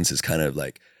Hooligans is kind of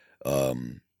like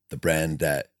the brand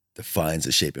that defines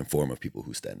the shape and form of people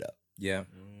who stand out. Yeah.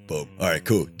 Boom. All right,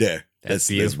 cool. There. That's Let's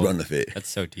beautiful. run with it. That's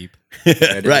so deep.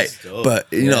 Right. dope. But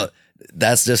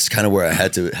that's just kind of where I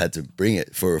had to bring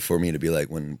it for me to be like,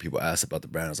 when people ask about the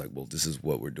brand, I was like, well, this is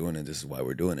what we're doing and this is why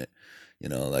we're doing it.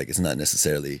 Like it's not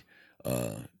necessarily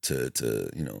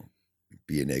to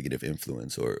be a negative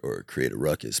influence or create a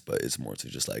ruckus, but it's more to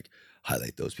just like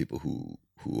highlight those people who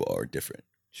are different.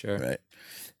 Sure. Right.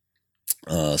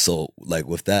 So like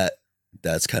with that,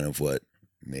 that's kind of what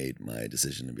made my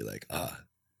decision to be like,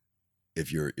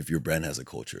 if your brand has a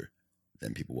culture,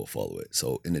 then people will follow it.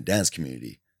 So in the dance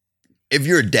community, if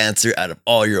you're a dancer, out of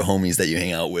all your homies that you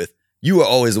hang out with, you are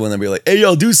always the one that be like, hey,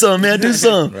 yo, do something, man, do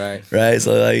something. Right.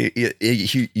 So like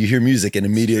you hear music and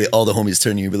immediately all the homies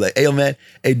turn to you and be like, hey, yo, man,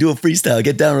 hey, do a freestyle,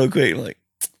 get down real quick. I'm like,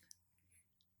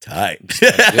 tight.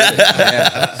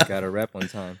 Yeah. Just got to rep one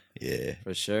time. Yeah.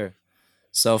 For sure.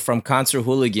 So from Contour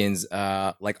Hooligans,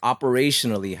 like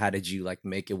operationally, how did you like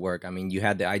make it work? I mean, you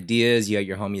had the ideas, you had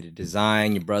your homie to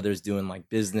design, your brother's doing like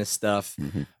business stuff,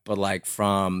 but like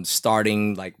from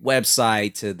starting like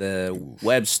website to the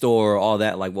web store, all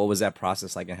that, like what was that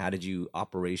process like, and how did you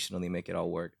operationally make it all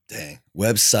work? Dang.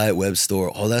 Website, web store,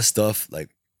 all that stuff. Like,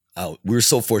 we were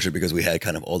so fortunate because we had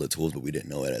kind of all the tools, but we didn't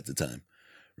know it at the time.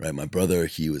 Right. My brother,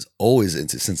 he was always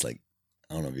into, since like,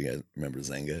 I don't know if you guys remember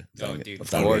Zenga. Oh, dude, Of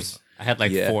course. I had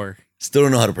like 4. Still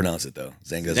don't know how to pronounce it though.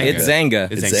 Zenga. It's Zanga.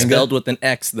 It's It's Zanga? spelled with an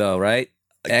X though, right?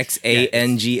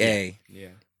 Xanga. Yeah.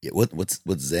 Yeah, what's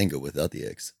Zanga without the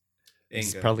X?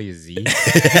 It's Enga. probably a Z.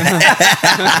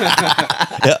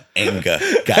 Yeah, Anga.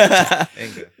 Gotcha.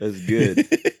 Enga. That's good.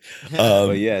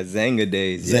 But yeah, Zanga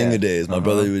days. Zanga yeah. days. My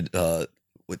brother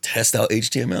would test out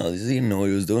HTML. He didn't know what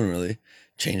he was doing really.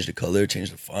 Change the color,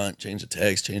 change the font, change the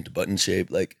text, change the button shape.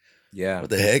 Like, Yeah. what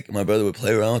the heck? My brother would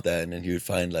play around with that, and then he would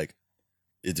find like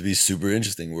it to be super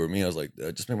interesting. Where me, I was like,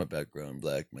 just make my background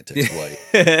black, my text white.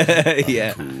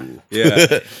 Yeah. Cool.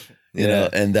 Yeah. You know,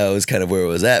 and that was kind of where it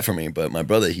was at for me. But my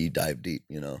brother, he dived deep,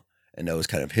 you know, and that was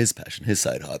kind of his passion, his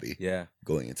side hobby. Yeah.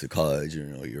 Going into college, you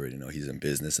know, you already know he's in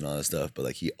business and all that stuff, but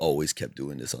like he always kept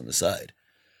doing this on the side.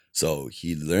 So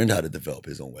he learned how to develop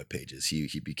his own web pages.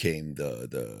 He became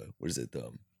the what is it,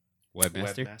 the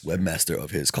Webmaster. webmaster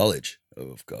of his college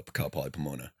of Cal Poly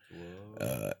Pomona.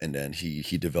 And then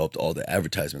he developed all the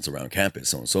advertisements around campus,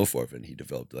 so on and so forth. And he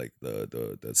developed like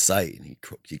the site, and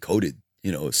he coded,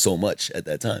 you know, so much at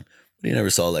that time. But he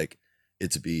never saw like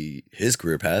it to be his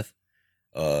career path.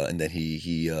 And then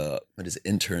he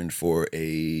interned for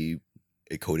a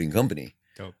coding company.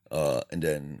 Dope. And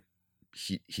then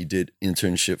he did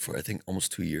internship for I think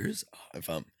almost 2 years. If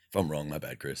I'm wrong, my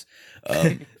bad, Chris.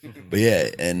 But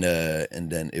yeah, and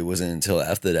then it wasn't until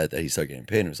after that he started getting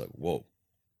paid, and it was like, whoa,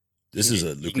 this is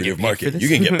a you can get lucrative paid for market. this? You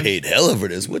can get paid hella for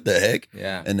this. What the heck?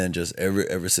 Yeah. And then just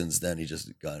ever since then, he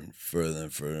just gotten further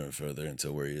and further and further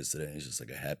until where he is today. He's just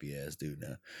like a happy ass dude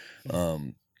now.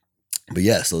 But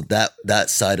yeah, so that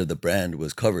side of the brand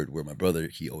was covered. Where my brother,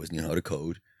 he always knew how to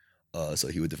code. So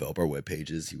he would develop our web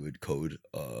pages. He would code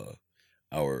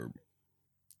our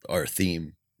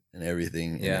theme and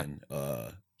everything. Yeah. And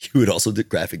then, he would also do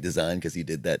graphic design because he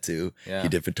did that too. Yeah. He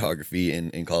did photography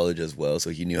in college as well.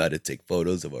 So he knew how to take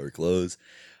photos of our clothes,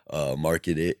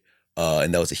 market it.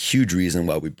 And that was a huge reason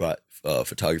why we brought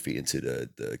photography into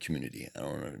the community. I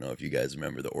don't know if you guys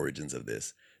remember the origins of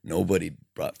this. Nobody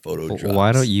brought photo drops.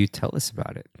 Why don't you tell us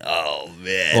about it? Oh,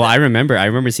 man. Well, I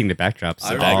remember seeing the backdrops.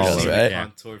 I Like, remember backdrops, seeing right? the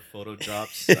contour photo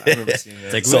drops. I remember seeing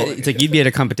that. It's like you'd be at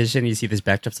a competition, you see this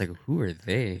backdrops, like, who are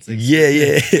they?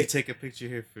 Yeah. You take a picture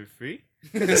here for free.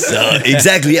 So,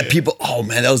 exactly. Yeah, people. Oh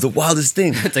man, that was the wildest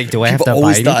thing. It's like, do I have People to buy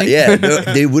always anything?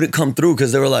 thought, they wouldn't come through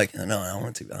because they were like, no, I don't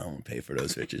want to pay for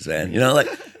those pictures, man. You know, like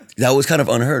that was kind of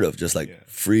unheard of. Just like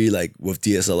free, like with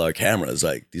DSLR cameras,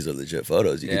 like these are legit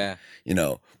photos. Yeah. You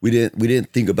know, we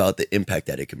didn't think about the impact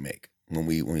that it could make when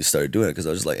we started doing it. Because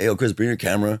I was just like, hey, Chris, bring your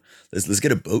camera. Let's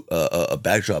get a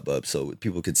backdrop up so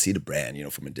people can see the brand, you know,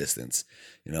 from a distance.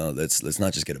 You know, let's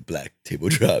not just get a black table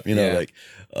drop. You know, Yeah. like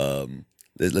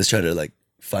let's try to like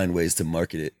find ways to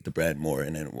market the brand more,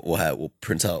 and then we'll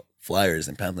print out flyers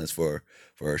and pamphlets for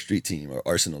our street team or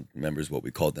Arsenal members, what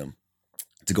we called them,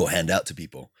 to go hand out to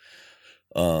people,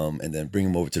 and then bring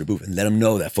them over to the booth and let them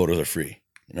know that photos are free.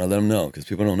 You know, let them know because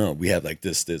people don't know. We have like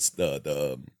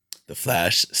the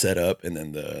flash set up, and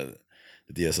then the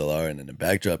DSLR, and then the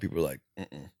backdrop. People are like,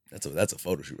 that's a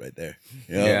photo shoot right there.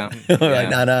 You know? Yeah. Like,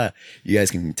 nah. You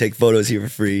guys can take photos here for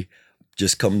free.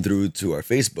 Just come through to our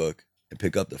Facebook and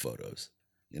pick up the photos.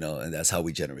 You know, and that's how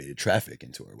we generated traffic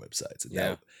into our websites.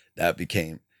 And that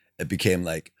became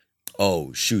like,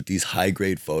 oh shoot, these high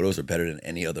grade photos are better than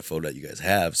any other photo that you guys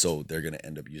have. So they're gonna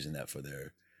end up using that for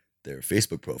their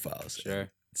Facebook profiles. Sure.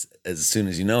 As soon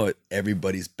as you know it,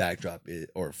 everybody's backdrop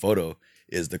or photo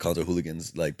is the Contour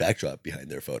Hooligans like backdrop behind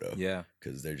their photo. Yeah.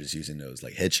 Because they're just using those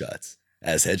like headshots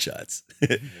as headshots.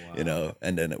 You know,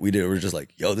 and then we're just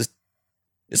like, yo, this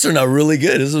turned out really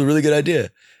good. This is a really good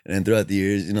idea. And then throughout the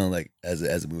years, you know, like as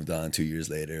it moved on, 2 years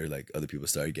later, like other people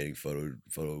started getting photo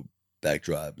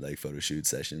backdrop, like photo shoot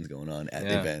sessions going on at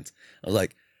the events. I was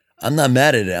like, I'm not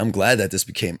mad at it. I'm glad that this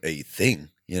became a thing,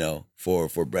 you know, for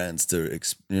brands to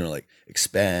like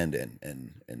expand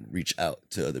and reach out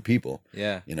to other people.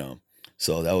 Yeah. You know,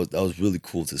 so that was really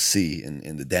cool to see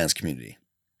in the dance community.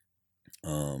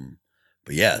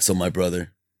 But yeah, so my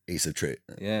brother, Ace of Trade,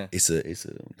 Yeah. Ace of what do you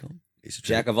call him? Ace of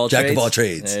Jack Trade. of all Jack trades. of all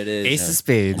trades. There it is. Ace of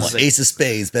Spades. Ace of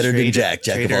Spades, better than Jack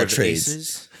of all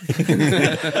trades.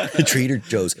 Trader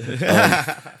Joe's.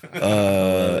 I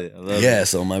love Yeah, it.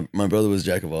 so my brother was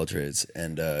Jack of all trades,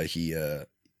 and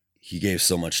he gave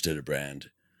so much to the brand.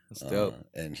 That's dope.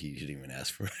 And he didn't even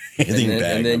ask for And anything then,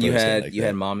 back. and then My you brother said had like you that.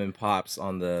 had mom and pops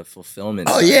on the fulfillment.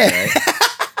 Oh, side, yeah. right?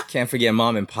 Can't forget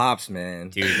mom and pops, man.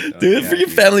 Dude, Dude, for your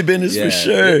family business for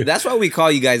sure. That's why we call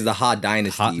you guys the Ha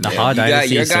Dynasty. The man. Ha You got-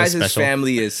 Dynasty Your is so guys' special.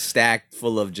 family is stacked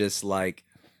full of just like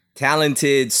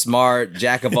talented, smart,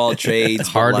 jack of all trades, but,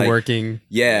 like, hardworking,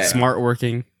 yeah. smart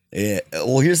working. Yeah.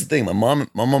 Well, here's the thing. My mom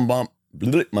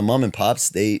and pops,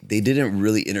 they didn't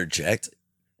really interject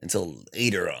until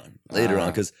later on,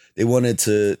 because they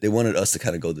wanted us to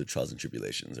kind of go through trials and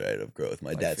tribulations, right, of growth.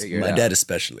 My dad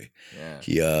especially.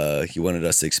 Yeah. He wanted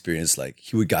us to experience, like,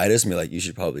 he would guide us and be like, you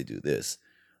should probably do this.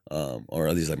 Or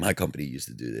at least like my company used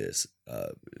to do this.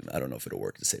 I don't know if it'll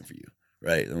work the same for you.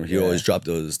 Right. And he always dropped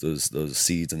those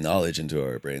seeds of knowledge into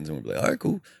our brains, and we'd be like, all right,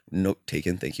 cool. Note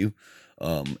taken, thank you.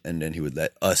 And then he would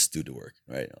let us do the work,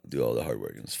 right? Do all the hard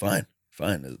work. And it's fine.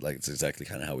 It's exactly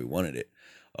kind of how we wanted it.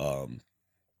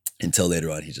 Until later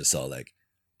on, he just saw like,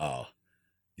 oh,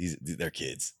 they're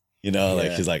kids,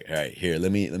 like he's like, all right, here,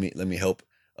 let me help,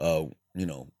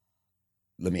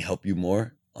 let me help you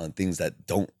more on things that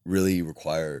don't really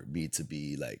require me to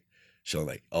be like showing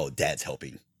like, oh, dad's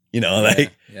helping,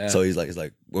 So he's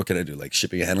like, what can I do? Like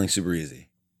shipping and handling, super easy.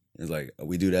 It's like,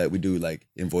 we do that. We do like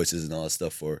invoices and all that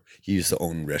stuff he used to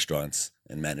own restaurants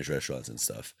and manage restaurants and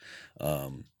stuff.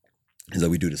 He's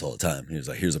like, we do this all the time. He was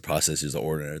like, here's a process, here's the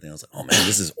order and everything. I was like, oh man,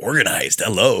 this is organized.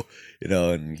 Hello.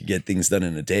 And you get things done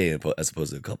in a day as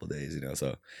opposed to a couple of days,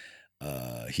 So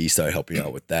he started helping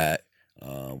out with that,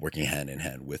 working hand in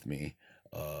hand with me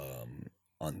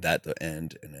on that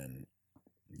end. And then,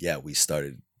 we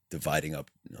started dividing up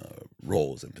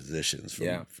roles and positions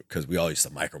because we all used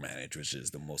to micromanage, which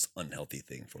is the most unhealthy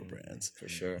thing for brands. For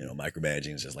sure.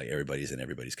 Micromanaging is just like everybody's in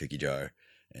everybody's cookie jar.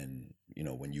 And,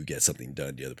 when you get something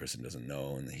done, the other person doesn't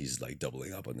know. And he's like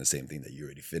doubling up on the same thing that you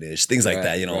already finished. Things like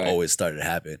that, always started to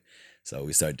happen. So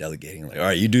we started delegating like, all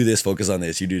right, you do this, focus on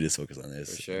this. You do this, focus on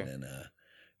this. For sure. And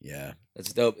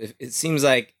that's dope. It seems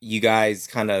like you guys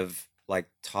kind of like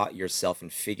taught yourself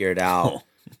and figured out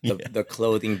the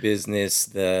clothing business,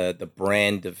 the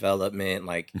brand development,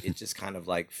 like it's just kind of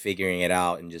like figuring it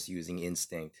out and just using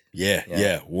instinct. Yeah.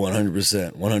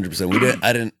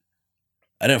 100%.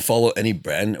 I didn't follow any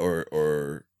brand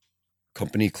or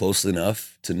company close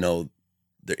enough to know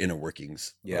their inner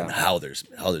workings on how they're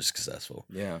successful.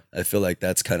 Yeah. I feel like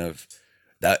that's kind of,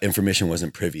 that information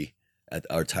wasn't privy at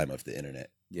our time of the internet.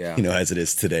 Yeah. As it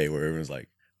is today, where everyone's like,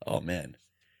 oh man,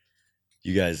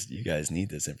 you guys need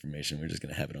this information. We're just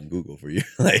gonna have it on Google for you.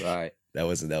 That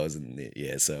wasn't it.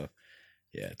 Yeah. So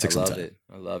it took some time.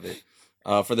 I love it.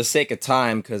 For the sake of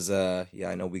time, because I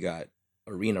know we got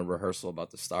arena rehearsal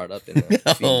about to start up in a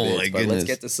few bits, but let's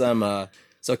get to some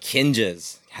so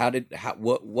Kinjaz.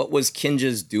 What was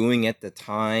Kinjaz doing at the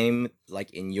time,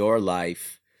 like in your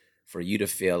life, for you to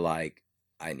feel like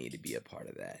I need to be a part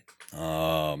of that?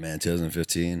 Oh man,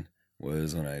 2015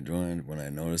 was when I joined, when I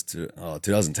noticed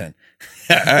 2010.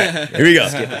 All right, here we go.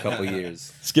 Skip a couple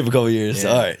years. Yeah.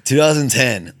 All right,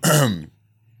 2010.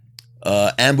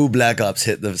 Ambu Black Ops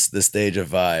hit the stage of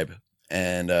Vibe.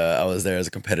 And I was there as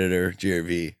a competitor,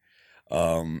 GRV.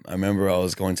 I remember I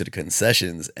was going to the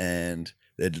concessions, and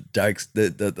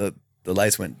the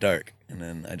lights went dark, and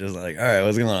then I just like, all right,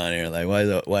 what's going on here? Like,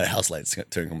 why house lights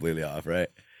turn completely off, right?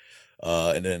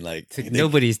 And then like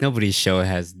nobody's show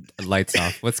has lights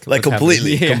off. What's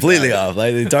completely off?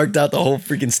 Like they darked out the whole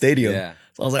freaking stadium. Yeah.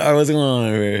 So I was like, all right, what's going on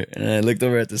over here? And I looked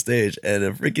over at the stage, and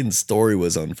a freaking story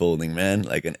was unfolding, man,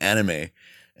 like an anime.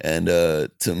 And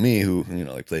to me, who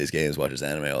like plays games, watches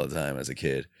anime all the time as a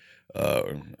kid,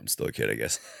 I'm still a kid, I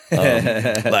guess.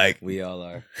 Like we all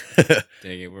are.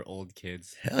 Dang it, we're old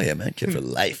kids. Hell yeah, man, kid for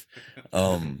life.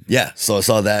 So I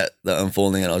saw the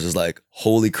unfolding, and I was just like,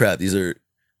 holy crap, these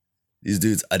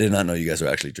dudes. I did not know you guys were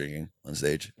actually drinking on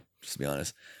stage. Just to be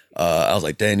honest, I was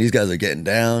like, dang, these guys are getting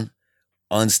down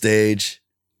on stage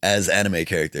as anime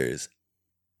characters.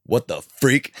 What the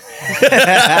freak?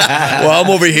 Well,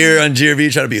 I'm over here on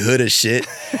GRV trying to be hood as shit.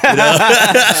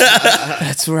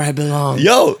 That's where I belong.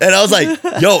 Yo, and I was like,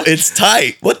 yo, it's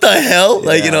tight. What the hell?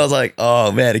 Like, I was like,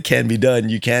 oh man, it can be done.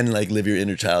 You can like live your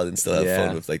inner child and still have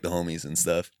fun with like the homies and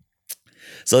stuff.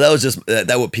 So that was just,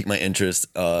 that would pique my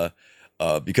interest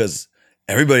because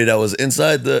everybody that was in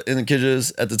the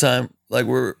Kinjaz at the time, like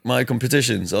were my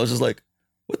competition. So I was just like,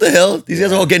 what the hell? These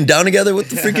guys are all getting down together. What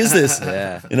the freak is this?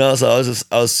 So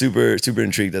I was super, super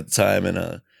intrigued at the time,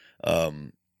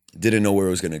 and didn't know where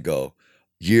it was gonna go.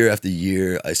 Year after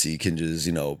year, I see Kinjaz,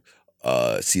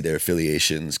 see their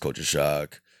affiliations, Culture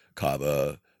Shock,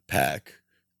 Kaba, Pack,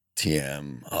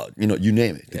 TM, you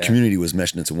name it. The community was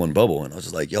meshed into one bubble, and I was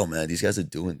just like, yo, man, these guys are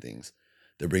doing things.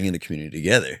 They're bringing the community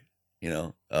together,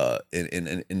 in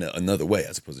another way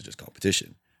as opposed to just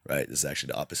competition. Right, this is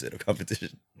actually the opposite of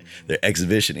competition. They're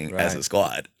exhibitioning as a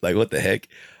squad. Like, what the heck?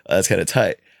 That's kind of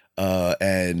tight.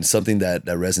 And something that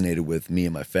resonated with me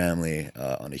and my family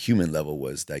on a human level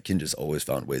was that Kinjaz always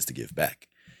found ways to give back,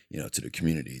 to the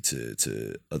community,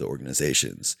 to other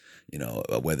organizations,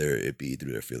 whether it be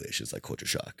through their affiliations like Culture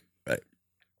Shock, right?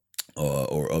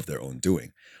 or of their own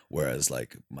doing. Whereas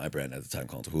like my brand at the time,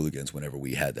 Counter Hooligans, whenever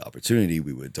we had the opportunity,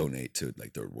 we would donate to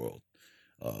like third world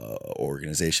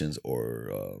organizations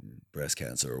or breast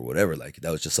cancer or whatever. Like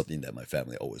that was just something that my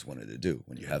family always wanted to do.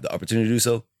 When you have the opportunity to do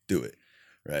so, do it,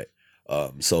 right?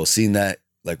 So seeing that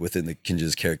like within the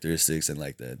Kinja's characteristics and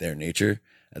like their nature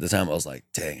at the time, I was like,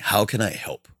 dang, how can I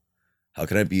help? How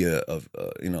can I be of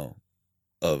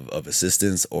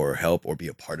assistance or help or be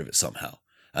a part of it somehow?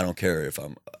 I don't care if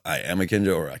I am a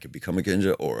Kinja or I could become a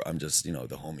Kinja or I'm just, the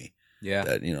homie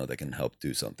that, that can help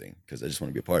do something because I just want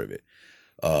to be a part of it.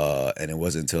 And it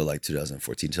wasn't until like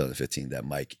 2014, 2015 that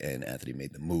Mike and Anthony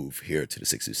made the move here to the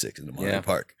 626 in the Monterey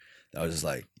Park. I was just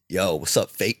like, yo, what's up,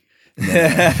 Fate? And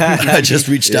then, I just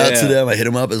reached out to them. I hit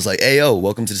them up. I was like, hey, yo,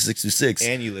 welcome to the 626.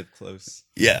 And you live close.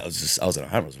 Yeah, I was in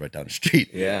Anaheim. I was right down the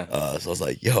street. Yeah. So I was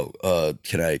like, yo,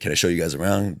 can I show you guys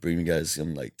around? Bring you guys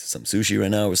some sushi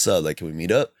right now. What's up? Like, can we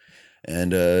meet up?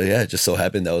 And it just so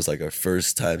happened that was like our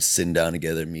first time sitting down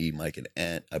together, me, Mike, and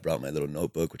Ant. I brought my little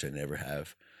notebook, which I never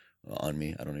have on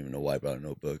me. I don't even know why I brought a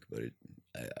notebook, but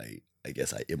I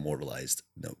guess I immortalized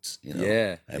notes.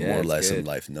 I immortalized some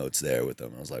life notes there with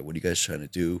them. I was like, what are you guys trying to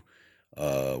do?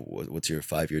 What's your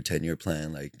 5-year, 10-year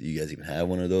plan? Like, do you guys even have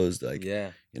one of those? Like,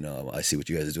 I see what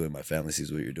you guys are doing. My family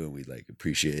sees what you're doing. We like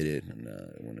appreciate it, and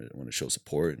want to show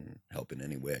support and help in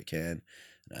any way I can.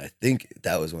 And I think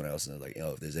that was when I was like,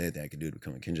 if there's anything I can do to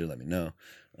become a Kinja, let me know.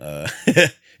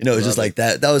 It was just like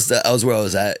that. That was where I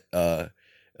was at.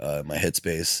 My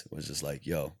headspace was just like,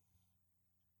 yo,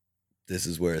 this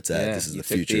is where it's at. This is the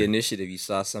future. You took the initiative. You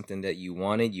saw something that you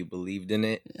wanted. You believed in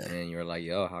it, and you were like,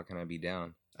 yo, how can I be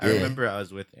down? I remember I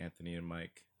was with Anthony and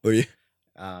Mike. Were you?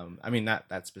 I mean, not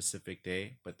that specific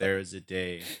day, but there was a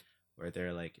day where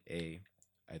they're like, hey,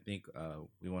 I think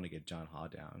we want to get John Haw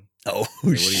down. Oh, like,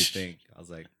 what do you think? I was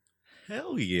like,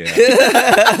 hell yeah.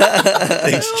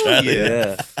 Thanks, Charlie.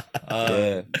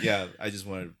 Yeah, I just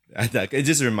wanted that. It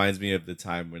just reminds me of the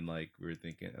time when like we were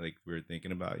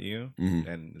thinking about you,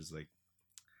 and it's like,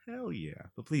 hell yeah.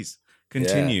 But please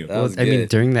continue. I mean,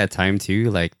 during that time too,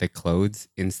 like the clothes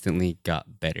instantly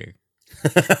got better.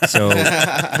 So,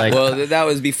 like, well, that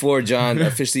was before John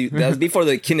officially. That was before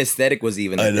the kinesthetic was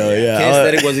even. I know, yeah.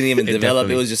 Kinesthetic wasn't even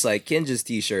developed. It was just like Kinja's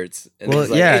t-shirts. And well, it was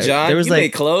like, hey, John, there was you like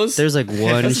make clothes. There's like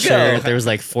one shirt. There was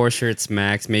like 4 shirts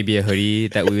max, maybe a hoodie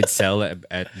that we would sell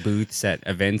at booths, at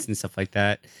events, and stuff like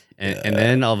that. And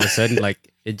then all of a sudden, like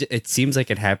it seems like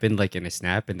it happened like in a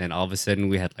snap, and then all of a sudden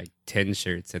we had like 10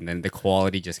 shirts, and then the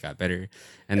quality just got better.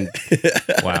 And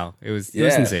wow, it was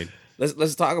insane.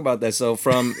 Let's talk about that. So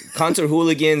from Counter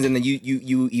Hooligans, and then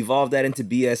you evolved that into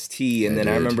BST, and then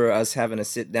I remember us having a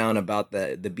sit down about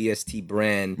the BST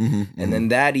brand, and then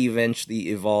that eventually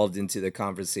evolved into the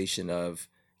conversation of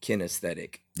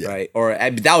kinesthetic, right? Or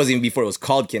that was even before it was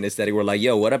called kinesthetic. We're like,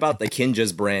 yo, what about the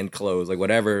Kinja's brand clothes, like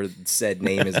whatever said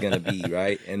name is gonna be,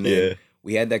 right? And then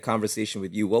we had that conversation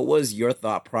with you. What was your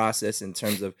thought process in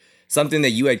terms of something that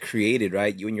you had created,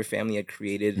 right? You and your family had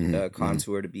created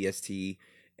Contour to BST.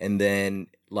 And then,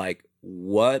 like,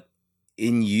 what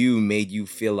in you made you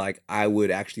feel like I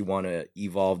would actually want to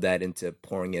evolve that into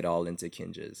pouring it all into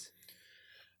Kinja's?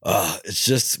 It's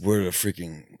just where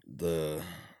the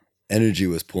energy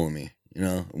was pulling me,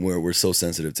 where we're so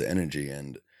sensitive to energy.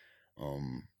 And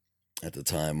at the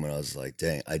time when I was like,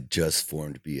 dang, I just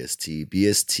formed BST.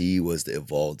 BST was the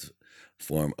evolved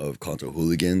form of Counter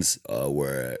Hooligans,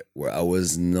 where I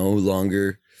was no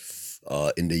longer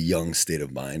in the young state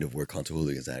of mind of where Counter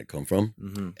Hooligans had come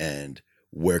from. And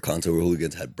where Counter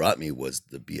Hooligans had brought me was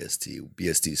the BST.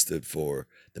 BST stood for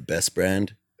the best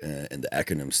brand, and the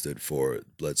acronym stood for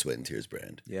Blood, Sweat, and Tears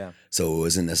brand. Yeah. So it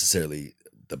wasn't necessarily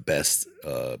the best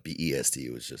BEST,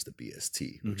 it was just the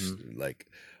BST, which is like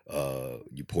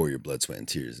you pour your blood, sweat, and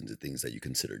tears into things that you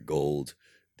consider gold,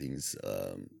 things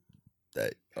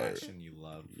that passion you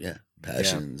love. Yeah,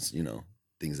 passions,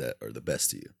 things that are the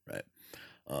best to you, right?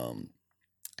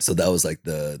 So that was like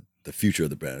the future of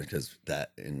the brand, because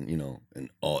that in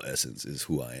all essence is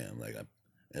who I am, like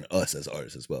and us as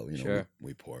artists as well.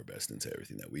 We pour our best into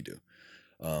everything that we do.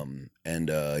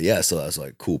 So I was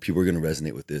like, cool, people are gonna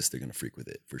resonate with this, they're gonna freak with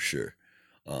it for sure.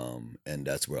 And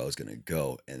that's where I was gonna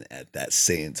go. And at that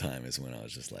same time is when I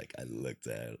was just like, I looked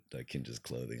at like Kinja's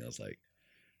clothing, I was like,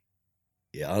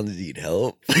 yeah, I need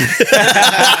help. Dang.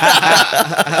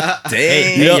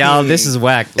 Hey, y'all, this is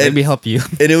whack. Let me help you.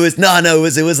 And it was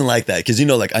it wasn't like that, because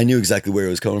like I knew exactly where it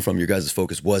was coming from. Your guys'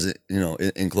 focus wasn't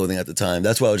in clothing at the time.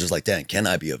 That's why I was just like, dang, can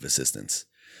I be of assistance?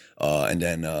 And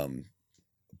then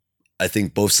I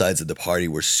think both sides of the party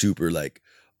were super like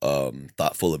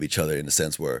thoughtful of each other, in the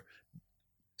sense where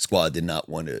Squad did not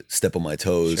want to step on my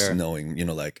toes, knowing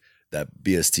like that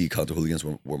BST Counter Hooligans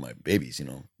were my babies. You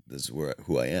know, this is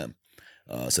who I am.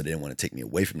 So they didn't want to take me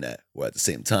away from that. Where at the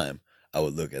same time, I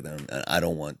would look at them, and I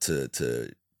don't want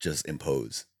to just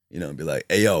impose, you know, and be like,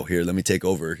 hey, yo, here, let me take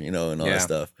over, you know, and all that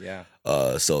stuff. Yeah.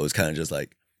 So it was kind of just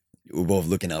like, we're both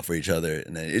looking out for each other.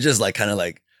 And then it just like, kind of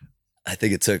like, I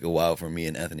think it took a while for me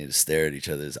and Anthony to stare at each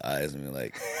other's eyes and be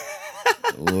like,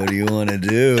 what do you want to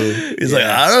do? He's like,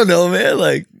 I don't know, man.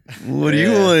 Like, what do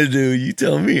you want to do? You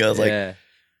tell me. I was like,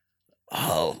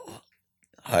 oh,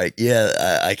 all right,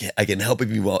 yeah, I can help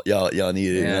if y'all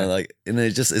need it. You know, like, and then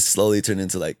it slowly turned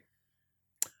into like,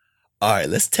 all right,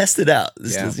 let's test it out.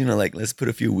 Let's you know, like, let's put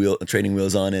a few training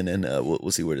wheels on, and then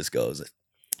we'll see where this goes.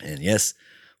 And yes,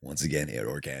 once again, it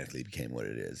organically became what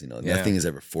it is. You know, nothing is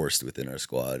ever forced within our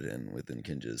squad and within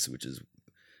Kinjaz, which is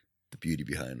the beauty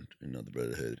behind, you know, the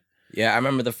brotherhood. Yeah, I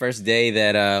remember the first day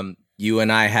that you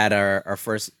and I had our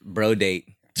first bro date.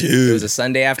 Dude. It was a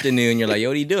Sunday afternoon. You're like, yo,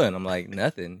 what are you doing? I'm like,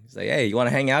 nothing. He's like, hey, you want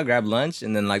to hang out, grab lunch?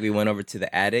 And then like we went over to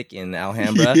the attic in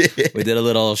Alhambra. We did a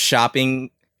little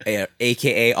shopping,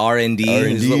 aka R&D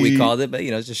is what we called it. But,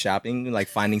 you know, it's just shopping, like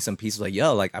finding some pieces. Like,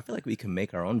 yo, like I feel like we can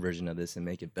make our own version of this and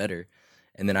make it better.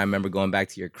 And then I remember going back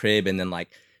to your crib and then like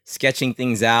sketching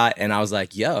things out. And I was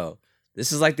like, yo,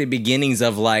 this is like the beginnings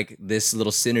of like this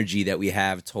little synergy that we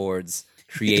have towards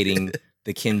creating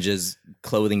the Kinjaz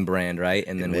clothing brand, right?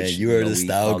 And then man, which you are the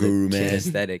style guru, man.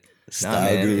 Aesthetic.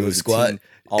 Style guru squad.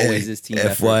 Always this team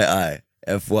FYI,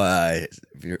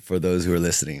 for those who are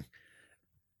listening,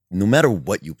 no matter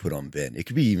what you put on Ben, it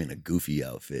could be even a goofy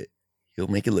outfit. He'll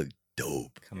make it look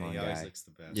dope. Come on, he guy. always looks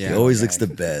the best. He always looks the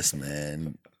best,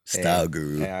 man. Style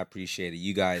guru. Hey, I appreciate it.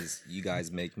 You guys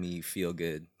make me feel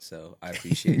good, so I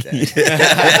appreciate that.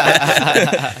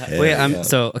 Wait,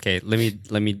 so okay. Let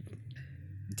me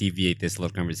deviate this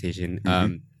little conversation.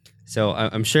 So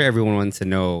I'm sure everyone wants to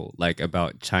know like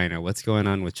about China. What's going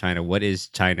on with China? What is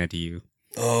China to you?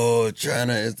 Oh,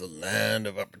 China is the land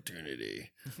of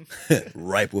opportunity,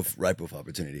 ripe with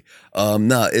opportunity.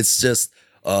 No, it's just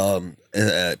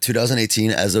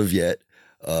 2018 as of yet.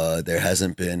 There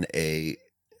hasn't been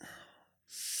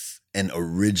an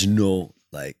original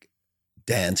like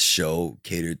dance show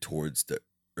catered towards the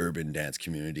urban dance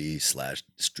community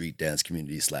 / street dance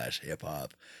community / hip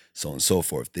hop, so on and so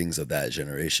forth, things of that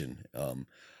generation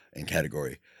and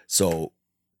category. So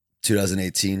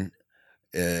 2018,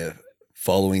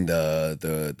 following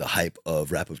the hype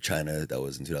of Rap of China that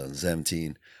was in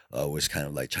 2017, was kind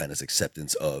of like China's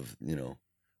acceptance of, you know,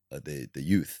 the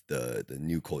youth, the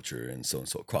new culture, and so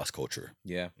cross culture.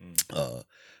 Yeah.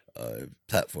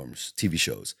 Platforms, TV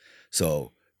shows.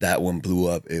 So that one blew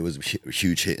up. It was a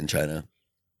huge hit in China,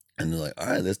 and they're like, all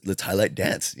right, let's highlight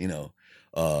dance, you know,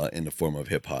 in the form of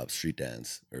hip hop, street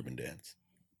dance, urban dance,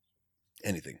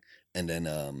 anything. And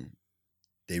then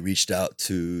they reached out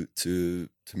to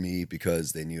me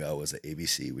because they knew I was at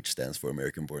ABC, which stands for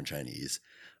American Born Chinese.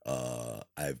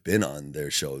 I've been on their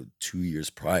show 2 years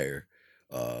prior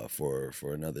for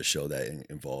another show that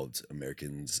involved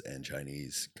Americans and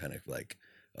Chinese, kind of like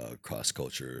cross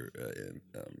culture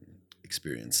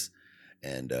experience.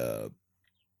 And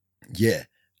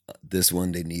this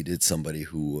one they needed somebody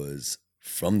who was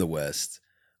from the West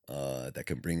that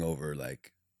can bring over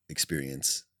like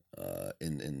experience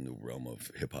in the realm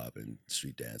of hip hop and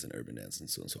street dance and urban dance and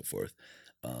so on and so forth.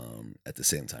 At the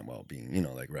same time, while being, you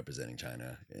know, like representing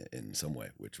China in some way,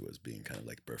 which was being kind of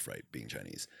like birthright, being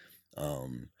Chinese.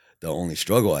 The only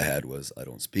struggle I had was I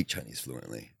don't speak Chinese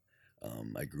fluently.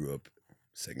 I grew up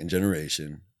second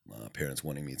generation, my parents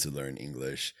wanting me to learn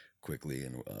English quickly,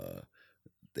 and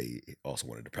they also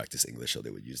wanted to practice English, so they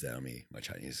would use that on me. My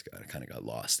Chinese kind of got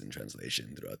lost in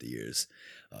translation throughout the years.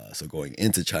 So going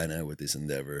into China with this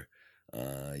endeavor,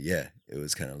 it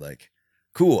was kind of like,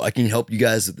 cool, I can help you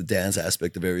guys with the dance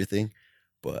aspect of everything,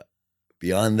 but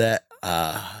beyond that,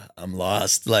 I'm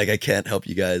lost. Like, I can't help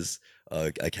you guys.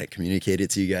 I can't communicate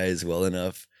it to you guys well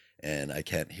enough, and I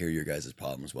can't hear your guys'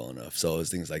 problems well enough. So it was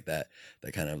things like that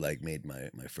that kind of like made my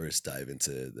first dive into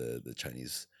the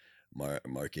Chinese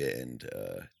market. And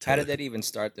how did that even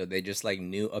start though? They just like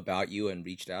knew about you and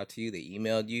reached out to you? They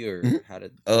emailed you, or how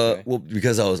did well,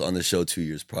 because I was on the show 2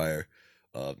 years prior.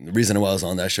 The reason why I was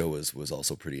on that show was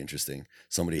also pretty interesting.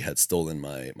 Somebody had stolen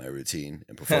my routine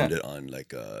and performed it on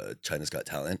like China's Got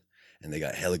Talent, and they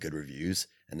got hella good reviews.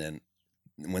 And then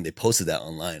when they posted that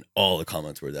online, all the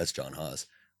comments were, "That's John Haas."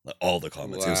 Like all the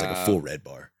comments, It was like a full red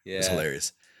bar. Yeah. It was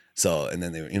hilarious. So, and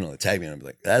then they, you know, they tagged me and I'd be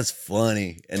like, "That's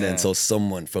funny." And then so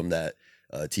someone from that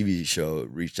TV show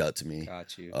reached out to me.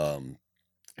 Got you.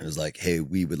 It was like, "Hey,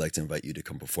 we would like to invite you to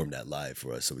come perform that live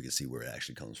for us, so we can see where it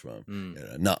actually comes from."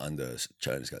 Not on the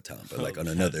China's Got Talent, but like on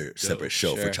another separate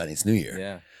show for Chinese New Year.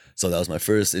 Yeah. So that was my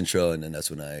first intro, and then that's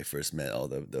when I first met all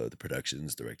the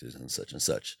productions, directors, and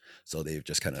such. So they've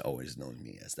just kind of always known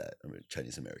me as that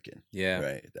Chinese American,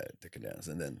 right? That can dance.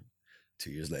 And then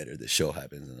 2 years later, this show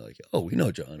happens, and they're like, oh, we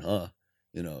know John, huh?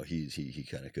 You know, he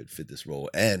kind of could fit this role,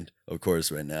 and of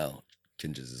course, right now,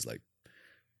 Kinjaz is like,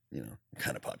 you know,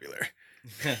 kind of popular.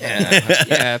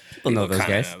 Yeah, people know those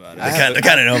guys. They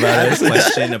kind of know I about have a it.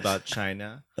 question about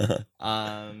China.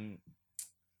 John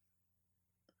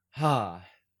Ha.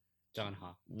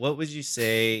 What would you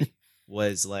say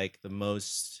was like the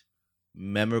most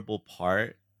memorable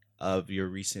part of your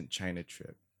recent China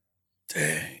trip?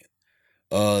 Dang.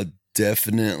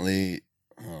 Definitely.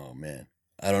 Oh man,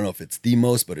 I don't know if it's the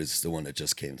most, but it's the one that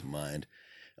just came to mind.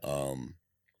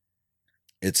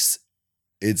 It's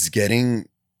getting.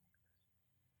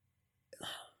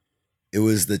 It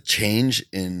was the change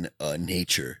in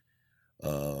nature,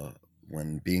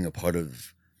 when being a part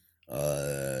of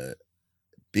the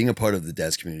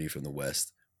dance community from the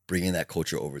West, bringing that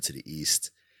culture over to the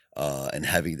East, and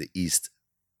having the East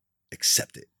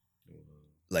accept it,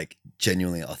 like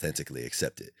genuinely, authentically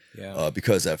accept it. Yeah.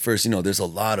 Because at first, you know, there's a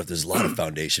lot of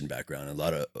foundation background. A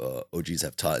lot of OGs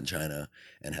have taught in China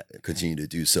and continue to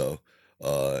do so,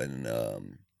 and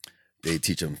they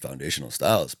teach them foundational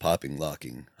styles, popping,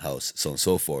 locking, house, so on and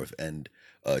so forth. And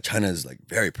China is like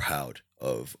very proud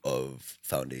of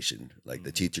foundation, like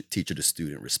the teacher to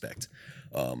student respect,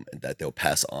 and that they'll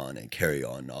pass on and carry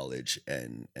on knowledge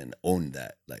and own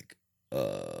that like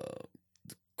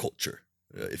culture,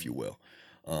 if you will.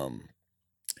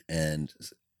 And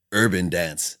urban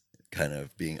dance kind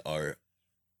of being our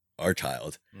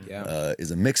child,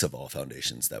 is a mix of all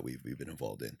foundations that we've been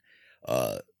involved in,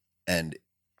 and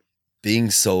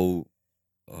being so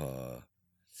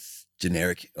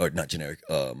generic, or not generic,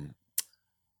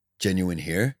 genuine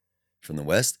here from the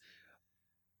West,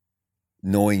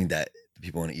 knowing that the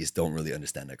people in the East don't really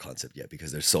understand that concept yet,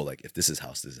 because they're so like, if this is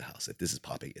house, this is house. If this is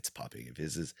popping, it's popping. If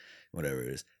this is whatever it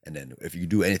is. And then if you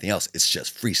do anything else, it's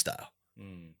just freestyle,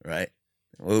 right?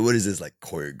 Well, what is this, like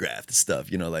choreographed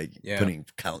stuff, you know, like putting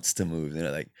counts to moves, you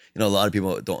know, like, you know, a lot of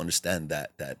people don't understand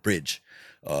that bridge,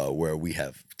 where we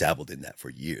have dabbled in that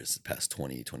for years, the past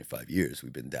 20, 25 years.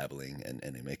 We've been dabbling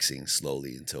and mixing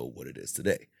slowly until what it is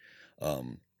today.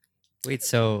 Wait,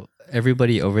 so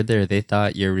everybody over there, they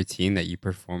thought your routine that you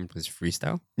performed was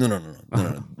freestyle?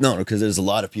 No, because there's a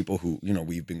lot of people who, you know,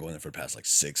 we've been going there for the past like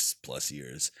 6+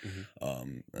 years,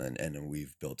 and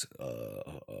we've built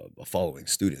a following.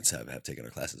 Students have taken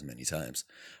our classes many times,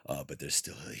 but there's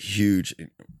still a huge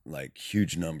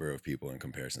number of people in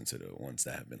comparison to the ones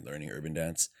that have been learning urban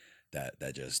dance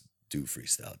that just do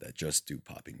freestyle, that just do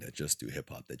popping, that just do hip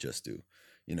hop, that just do,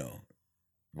 you know,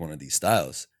 one of these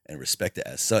styles and respect it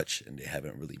as such, and they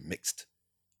haven't really mixed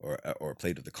or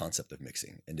played with the concept of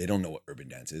mixing, and they don't know what urban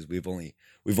dance is. We've only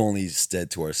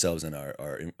said to ourselves and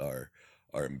our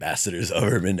ambassadors of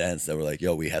urban dance that we're like,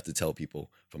 yo, we have to tell people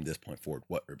from this point forward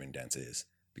what urban dance is,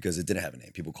 because it didn't have a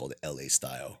name. People called it LA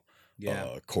style,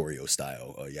 choreo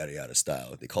style, yada yada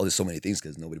style. They called it so many things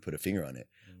because nobody put a finger on it.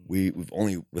 We've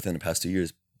only within the past 2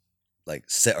 years like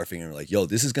set our finger and like, yo,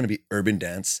 this is gonna be urban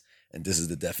dance, and this is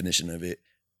the definition of it.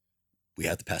 We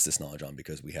have to pass this knowledge on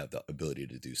because we have the ability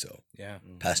to do so. Yeah.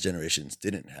 Past generations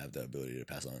didn't have the ability to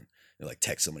pass on. You know, like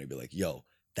text somebody and be like, yo,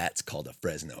 that's called a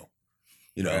Fresno.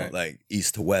 You know, like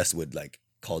East to West would like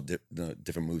call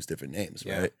different moves, different names,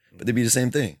 right? But they'd be the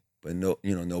same thing. But no,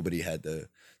 you know, nobody had the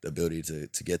ability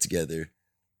to get together,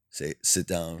 sit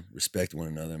down, respect one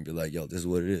another, and be like, yo, this is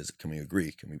what it is. Can we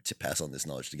agree? Can we pass on this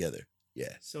knowledge together?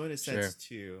 Yeah. So in a sense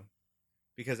too,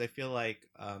 because I feel like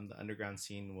the underground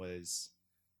scene was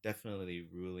definitely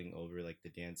ruling over like the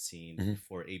dance scene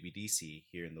for ABDC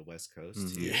here in the West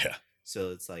Coast too. Yeah. So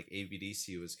it's like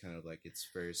ABDC was kind of like its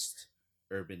first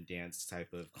urban dance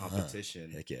type of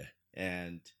competition. Heck yeah.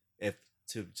 And if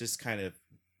to just kind of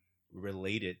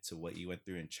relate it to what you went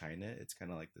through in China, it's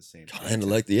kind of like the same. Kind of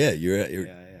like you're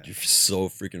so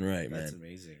freaking right, man. That's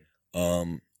amazing.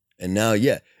 And now,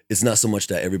 it's not so much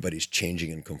that everybody's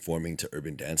changing and conforming to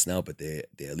urban dance now, but they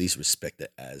at least respect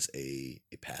it as a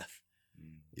path.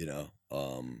 You know,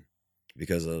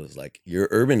 because I was like, your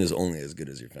urban is only as good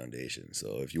as your foundation.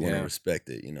 So if you want to respect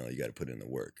it, you know, you got to put in the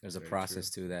work. There's a process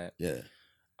to that. Yeah.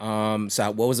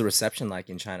 So what was the reception like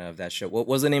in China of that show? What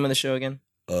was the name of the show again?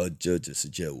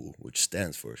 Jiu-Jitsu, which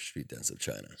stands for Street Dance of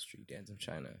China. Street Dance of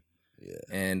China. Yeah.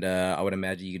 And I would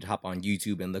imagine you could hop on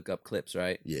YouTube and look up clips,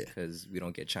 right? Yeah. Because we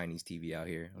don't get Chinese TV out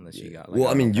here unless you got. Like, well,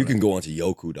 I mean, you can go onto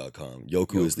Youku.com.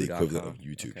 Yoku is the equivalent of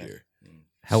YouTube here.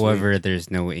 However, there's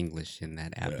no English in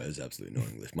that app. Yeah, there's absolutely no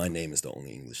English. My name is the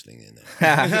only English thing in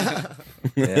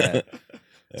there.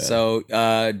 So,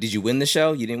 did you win the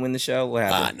show? You didn't win the show? What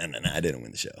happened? No. I didn't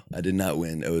win the show. I did not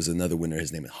win. It was another winner.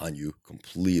 His name is Hanyu.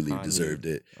 Completely deserved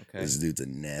it. Okay. This dude's a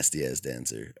nasty ass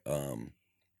dancer.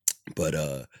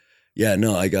 But yeah,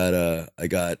 no, I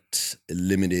got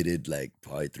eliminated like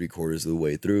probably 3/4 of the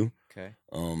way through. Okay.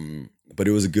 But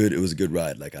it was a good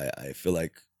ride. Like I feel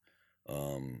like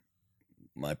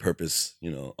my purpose,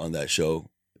 on that show,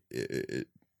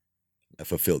 I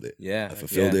fulfilled it. Yeah. I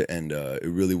fulfilled it, and it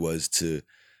really was to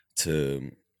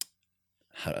to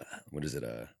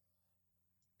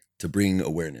bring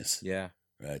awareness, Yeah.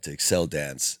 right? To excel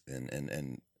dance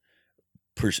and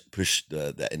push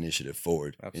that initiative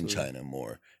forward in China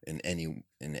more in any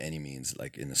means,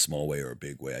 like in a small way or a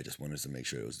big way. I just wanted to make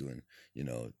sure it was doing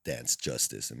dance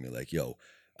justice and be like, yo,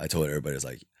 I told everybody, it's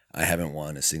like, I haven't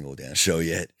won a single dance show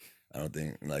yet. I don't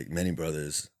think, like, many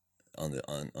brothers on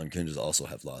Kinjaz also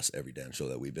have lost every dance show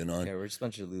that we've been on. Yeah, we're just a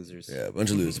bunch of losers. Yeah, a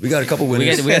bunch of losers. We got a couple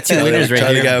winners. We got 2 winners right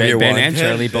Charlie here. guy over here Ben won. and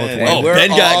Charlie both won. Oh, We're Ben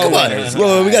guy, all come on. winners,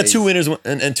 Whoa, we got guys. 2 winners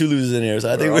and 2 losers in here.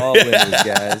 So I think We're all winners,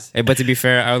 guys. Hey, but to be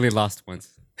fair, I only lost once.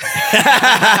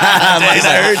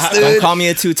 that hurts, Don't dude. call me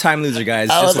a 2-time loser, guys.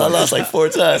 I Just once. lost like 4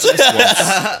 times.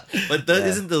 But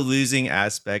isn't the losing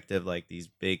aspect of like these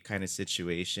big kind of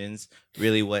situations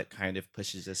really what kind of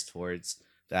pushes us towards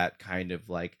that kind of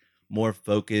like more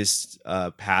focused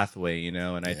pathway,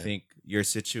 And I think your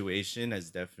situation has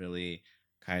definitely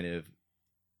kind of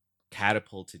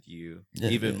catapulted you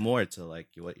even more to like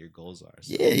what your goals are.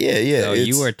 So. Yeah. So It's-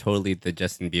 you are totally the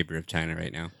Justin Bieber of China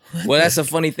right now. Well, that's a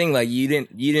funny thing. Like you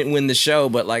didn't win the show,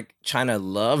 but like China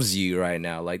loves you right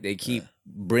now. Like they keep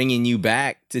bringing you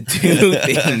back to do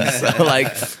things. So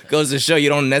like goes to show you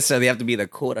don't necessarily have to be the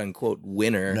quote unquote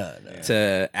winner No.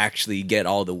 to actually get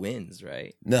all the wins,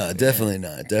 right? No, definitely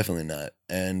not.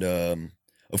 And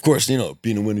of course,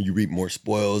 being a winner, you reap more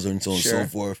spoils and so on and Sure. so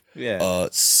forth. Yeah.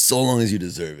 So long as you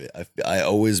deserve it. I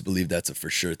always believe that's a for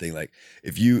sure thing. Like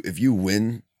if you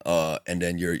win, and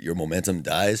then your momentum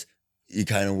dies, you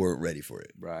kind of weren't ready for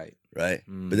it, Right. right?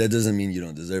 But that doesn't mean you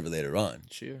don't deserve it later on.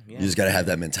 Sure. Yeah. You just got to have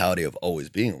that mentality of always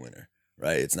being a winner,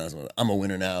 right? It's not something, I'm a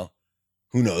winner now.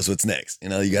 Who knows what's next?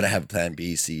 You got to have a plan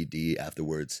B, C, D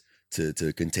afterwards to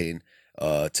contain,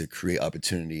 to create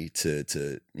opportunity to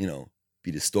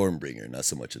be the storm bringer, not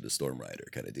so much of the storm rider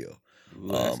kind of deal. Ooh,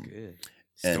 that's good.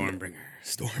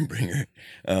 Stormbringer.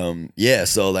 Yeah.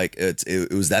 So like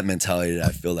it was that mentality that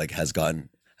I feel like has gotten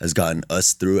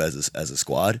us through as a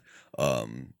squad.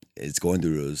 It's going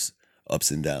through those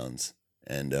ups and downs,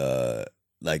 and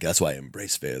like that's why I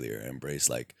embrace failure. I embrace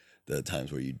like the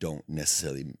times where you don't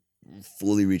necessarily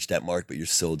fully reach that mark, but you're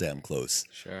so damn close.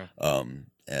 Sure.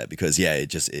 Because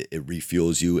it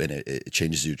refuels you and it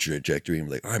changes your trajectory. And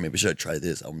like, all right, maybe I should try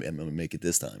this. I'm gonna make it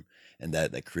this time, and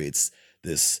that creates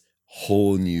this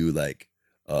whole new like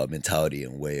mentality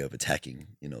and way of attacking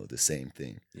the same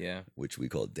thing. Yeah. Which we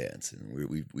call dance, and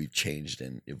we've changed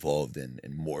and evolved and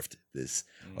morphed this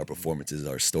our performances,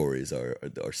 our stories, our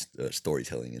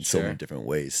storytelling in so Sure. many different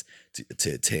ways to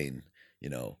attain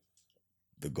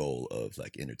the goal of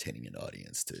like entertaining an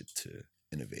audience to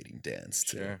innovating dance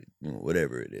to Sure.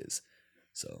 whatever it is.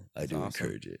 So I do awesome.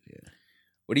 encourage it. Yeah.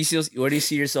 Where do you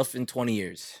see yourself in 20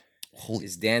 years?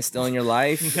 Is dance still in your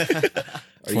life?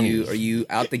 Are 20 you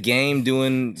out the game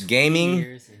doing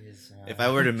gaming? If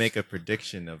I were to make a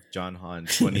prediction of John Ha in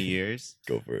 20 years,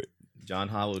 Go for it. John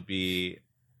Ha would be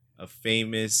a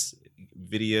famous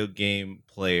video game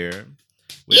player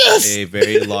with a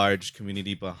very large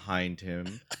community behind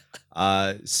him.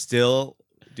 Still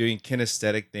doing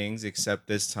kinesthetic things, except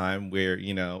this time where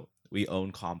we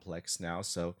own Complex now,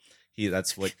 so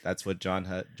that's what John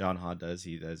Ha does.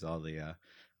 He does all the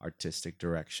artistic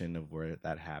direction of where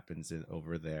that happens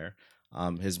over there.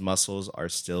 His muscles are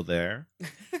still there.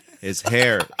 His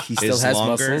hair He still is has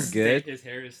longer. muscles. Good. His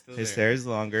hair is still His hair is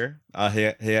longer.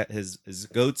 His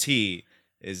goatee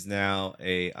is now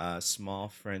a small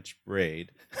French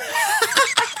braid.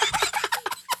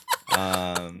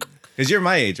 Because you're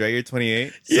my age, right? You're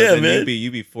 28. So Yeah, then man.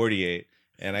 you'd be 48,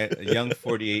 and a young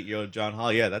 48-year-old John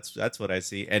Hall. Yeah, that's what I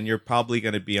see. And you're probably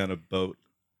gonna be on a boat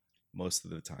most of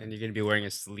the And time. you're going to be wearing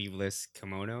a sleeveless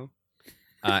kimono.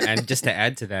 And just to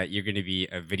add to that, you're going to be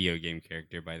a video game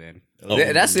character by then.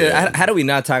 That's it. How do we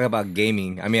not talk about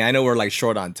gaming? I mean, I know we're like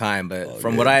short on time, but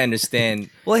from what I understand,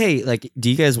 Well, hey, like, do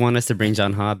you guys want us to bring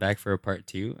John Ha back for a part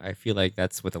 2? I feel like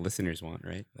that's what the listeners want,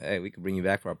 right? hey, we could bring you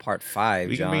back for a part 5.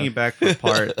 We John. can bring you back for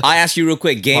part. I ask you real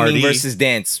quick: gaming Party. versus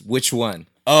dance. Which one?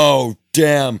 Oh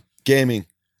damn, gaming.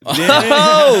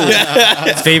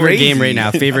 Oh, Favorite crazy. game right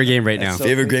now. Favorite game right now. So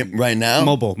Favorite crazy. game right now?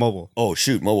 Mobile. Oh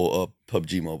shoot, mobile.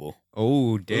 PUBG Mobile.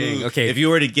 Oh dang. Ooh, Okay. If you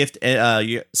were to gift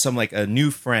some like a new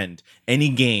friend any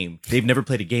game, they've never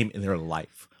played a game in their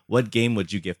life, what game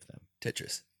would you gift them?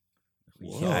 Tetris.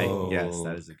 Whoa. Yes,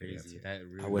 that is a good Crazy. answer. That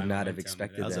really I would blew not my have mind.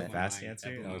 expected That was a that. fast That answer.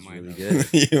 blew That my was mind. really good.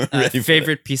 You were ready for that?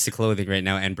 Favorite piece of clothing right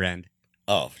now and brand.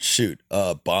 Oh shoot,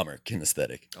 Bomber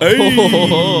Kinesthetic.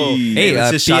 Oh, hey,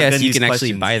 let's just shotgun PS, you these can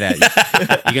actually questions. buy that.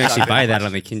 You can actually Shotgun buy that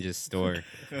on the questions. Kinja store.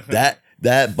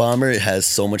 That bomber has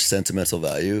so much sentimental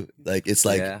value. Like it's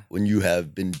like Yeah. when you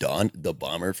have been donned the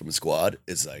bomber from a squad.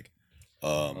 It's like,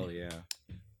 Oh yeah.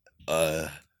 uh,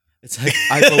 It's like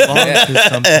I belong to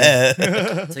something.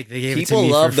 It's like they gave it to People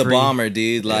me love for the free. bomber,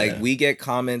 dude. Like Yeah. we get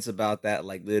comments about that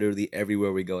like literally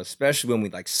everywhere we go, especially when we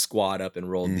like squat up and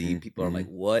roll Mhm, deep. People are like,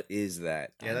 "What is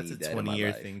that?" Yeah, I that's a need that in my 20-year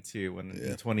life." thing too. When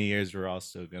Yeah. in 20 years we're all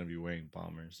still gonna be wearing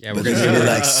bombers. Yeah, but we're there's gonna gonna do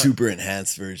be it. like super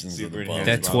enhanced versions Super of the enhanced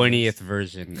bomber. The bombers. 20th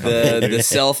version. The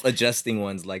self-adjusting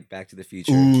ones like Back to the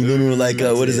Future. Ooh, no, like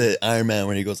That's what is it. it? Iron Man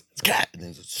when he goes, cat, and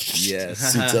then just Yes.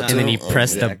 suits up to And then he him.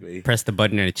 pressed exactly. the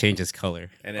button and it changes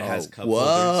color. And it has cup whoa,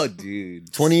 holders.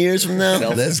 dude! 20 years from now,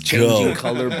 let's Self-changing go.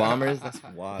 color bombers. That's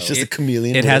wild. It's just a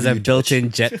chameleon. It has wherever a you touch. built-in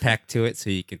jetpack to it, so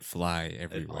you can fly It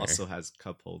everywhere. also has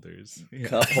cup holders.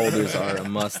 Cup holders are a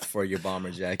must for your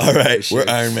bomber jacket. All right, for we're sure.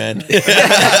 Iron Man.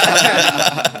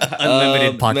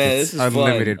 Unlimited pockets. Man, this is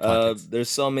Unlimited fun. pockets. There's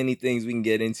so many things we can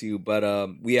get into, but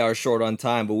we are short on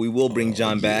time. But we will bring Oh,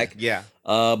 John yeah. back. Yeah.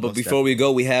 But Most before we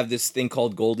go, we have this thing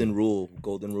called Golden Rule.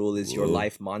 Golden Rule is your Whoa.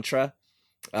 life mantra.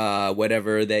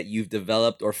 Whatever that you've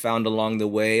developed or found along the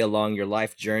way, along your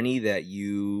life journey, that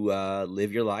you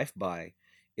live your life by.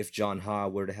 If John Ha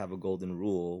were to have a golden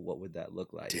rule, what would that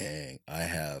look like? Dang,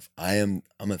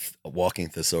 I'm a walking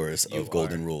thesaurus You of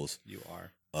golden are. rules. You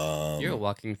are. You're a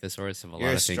walking thesaurus of a You're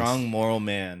lot a of things. strong moral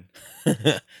man.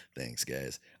 Thanks,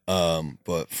 guys.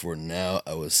 But for now,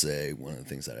 I would say one of the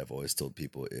things that I've always told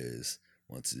people is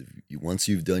once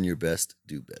you've done your best,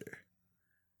 do better.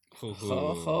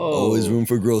 Oh. Always room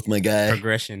for growth, my guy.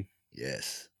 Progression.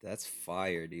 Yes. That's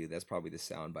fire, dude. That's probably the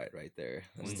soundbite right there.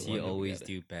 That's Once the you one that we always gotta-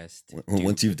 do best.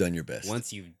 Once you've done your best.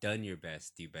 Once you've done your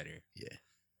best, do better. Yeah.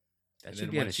 That And should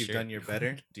then be on a once you've shirt. done your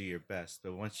better, do your best.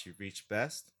 But once you reach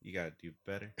best, you gotta do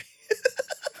better.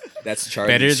 That's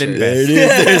Charlie's Better than shirt. There it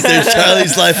is. There's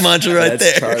Charlie's life mantra right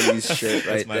That's there. Charlie's shirt That's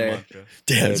right my there. mantra.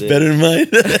 Damn, it's There it better than mine.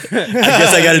 I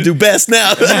guess I got to do best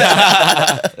now.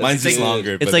 Mine's just good.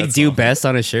 longer. It's but like that's do all. best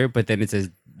on a shirt, but then it says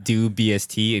do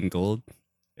BST in gold.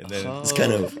 And then It's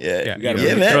kind of Yeah, yeah, You gotta yeah,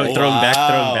 really man. throw 'em back,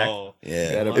 throw 'em back. Wow.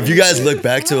 Yeah. gotta If you guys be- look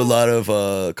back to a lot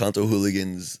of Kanto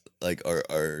hooligans, like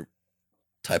our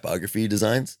typography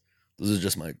designs, those are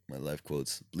just my life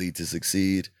quotes. Bleed to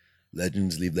succeed,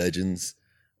 legends leave legends,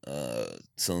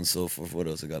 so on and so forth. What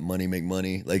else? I got money make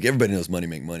money. Like everybody knows money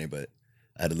make money, but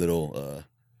I had a little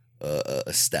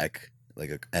a stack,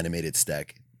 like an animated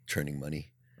stack churning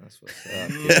money. That's what's up.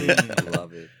 Dude. I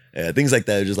love it. Yeah, things like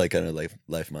that are just like kind of like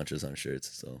life mantras on shirts.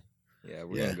 So Yeah,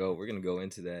 we're Yeah. gonna go. We're gonna go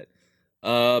into that.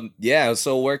 Yeah.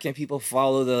 So where can people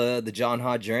follow the John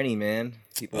Ha journey, man?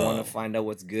 People want Oh. to find out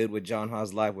what's good with John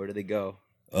Ha's life. Where do they go?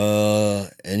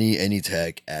 any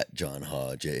tag at John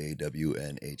Ha,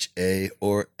 JAWNHA,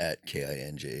 or at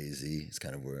KINJAZ. It's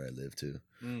kind of where I live too.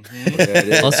 Mhm. There it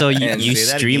is. Also, you, And you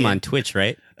say that stream again. on Twitch,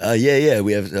 right? Yeah,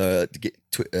 we have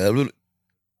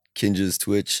Kinja's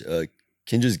Twitch,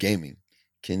 Kinja's Gaming,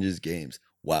 Kinja's Games.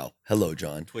 Wow. Hello,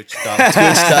 John. Twitch.tv.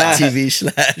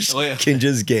 Twitch.tv/ Oh, yeah.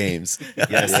 Kinja's Games.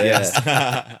 Yes, Yeah.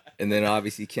 yes. And then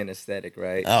obviously Kinesthetic,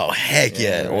 right? Oh, heck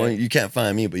yeah. Yeah, Well, right. you can't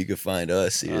find me, but you can find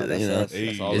us. Oh, that's you know? us.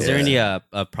 That's all Is of there us.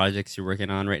 any projects you're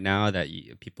working on right now that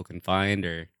people can find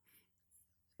or?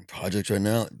 Project right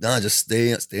now? Nah, just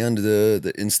stay on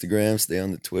the Instagram, stay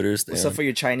on the Twitter, stay What's on. up for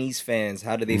your Chinese fans?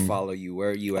 How do they follow you?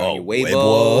 Where are you at? Oh, Your Weibo,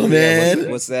 Weibo, Yeah,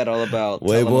 man. what's that all about?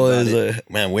 Tell 'em Weibo about is it.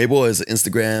 Weibo is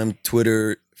Instagram,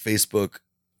 Twitter, Facebook,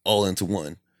 all into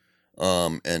one.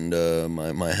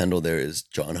 My handle there is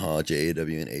John Ha,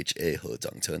 JAWNHA, He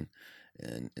Zhangchen,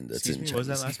 and that's Excuse in me, what was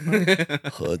that Chinese. last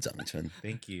part? He Zhangchen.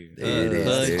 Thank you. There it is,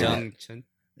 there it is. Junction.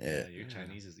 Yeah, Your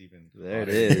Chinese is even. There it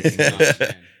harder. is.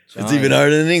 it's John, even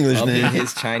harder than English, upping man.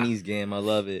 his Chinese game. I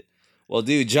love it. Well,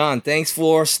 dude, John, thanks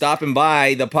for stopping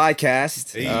by the podcast.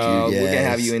 Thank you, We're gonna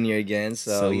have yes. you in here again.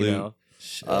 So you Salute. know,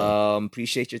 Sure.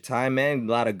 appreciate your time, man.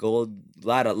 A lot of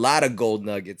gold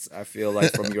nuggets. I feel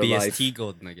like from your life. BST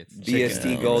gold nuggets.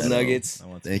 BST out, gold man. nuggets. I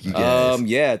want Thank some you, of that. guys.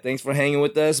 Yeah, thanks for hanging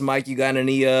with us, Mike. You got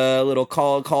any little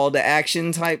call to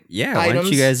action type? Yeah, why don't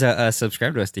items? you guys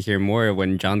subscribe to us to hear more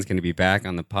when John's going to be back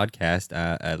on the podcast?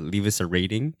 Leave us a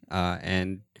rating.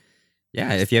 And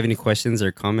yeah, if you have any questions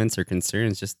or comments or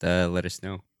concerns, just let us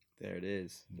know. There it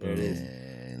is. There it is.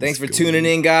 Man, Thanks for let's go. tuning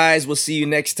in, guys. We'll see you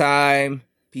next time.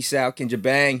 Peace out, Kinja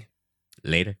Bang.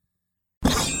 Later.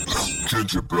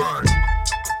 Kinja Bang.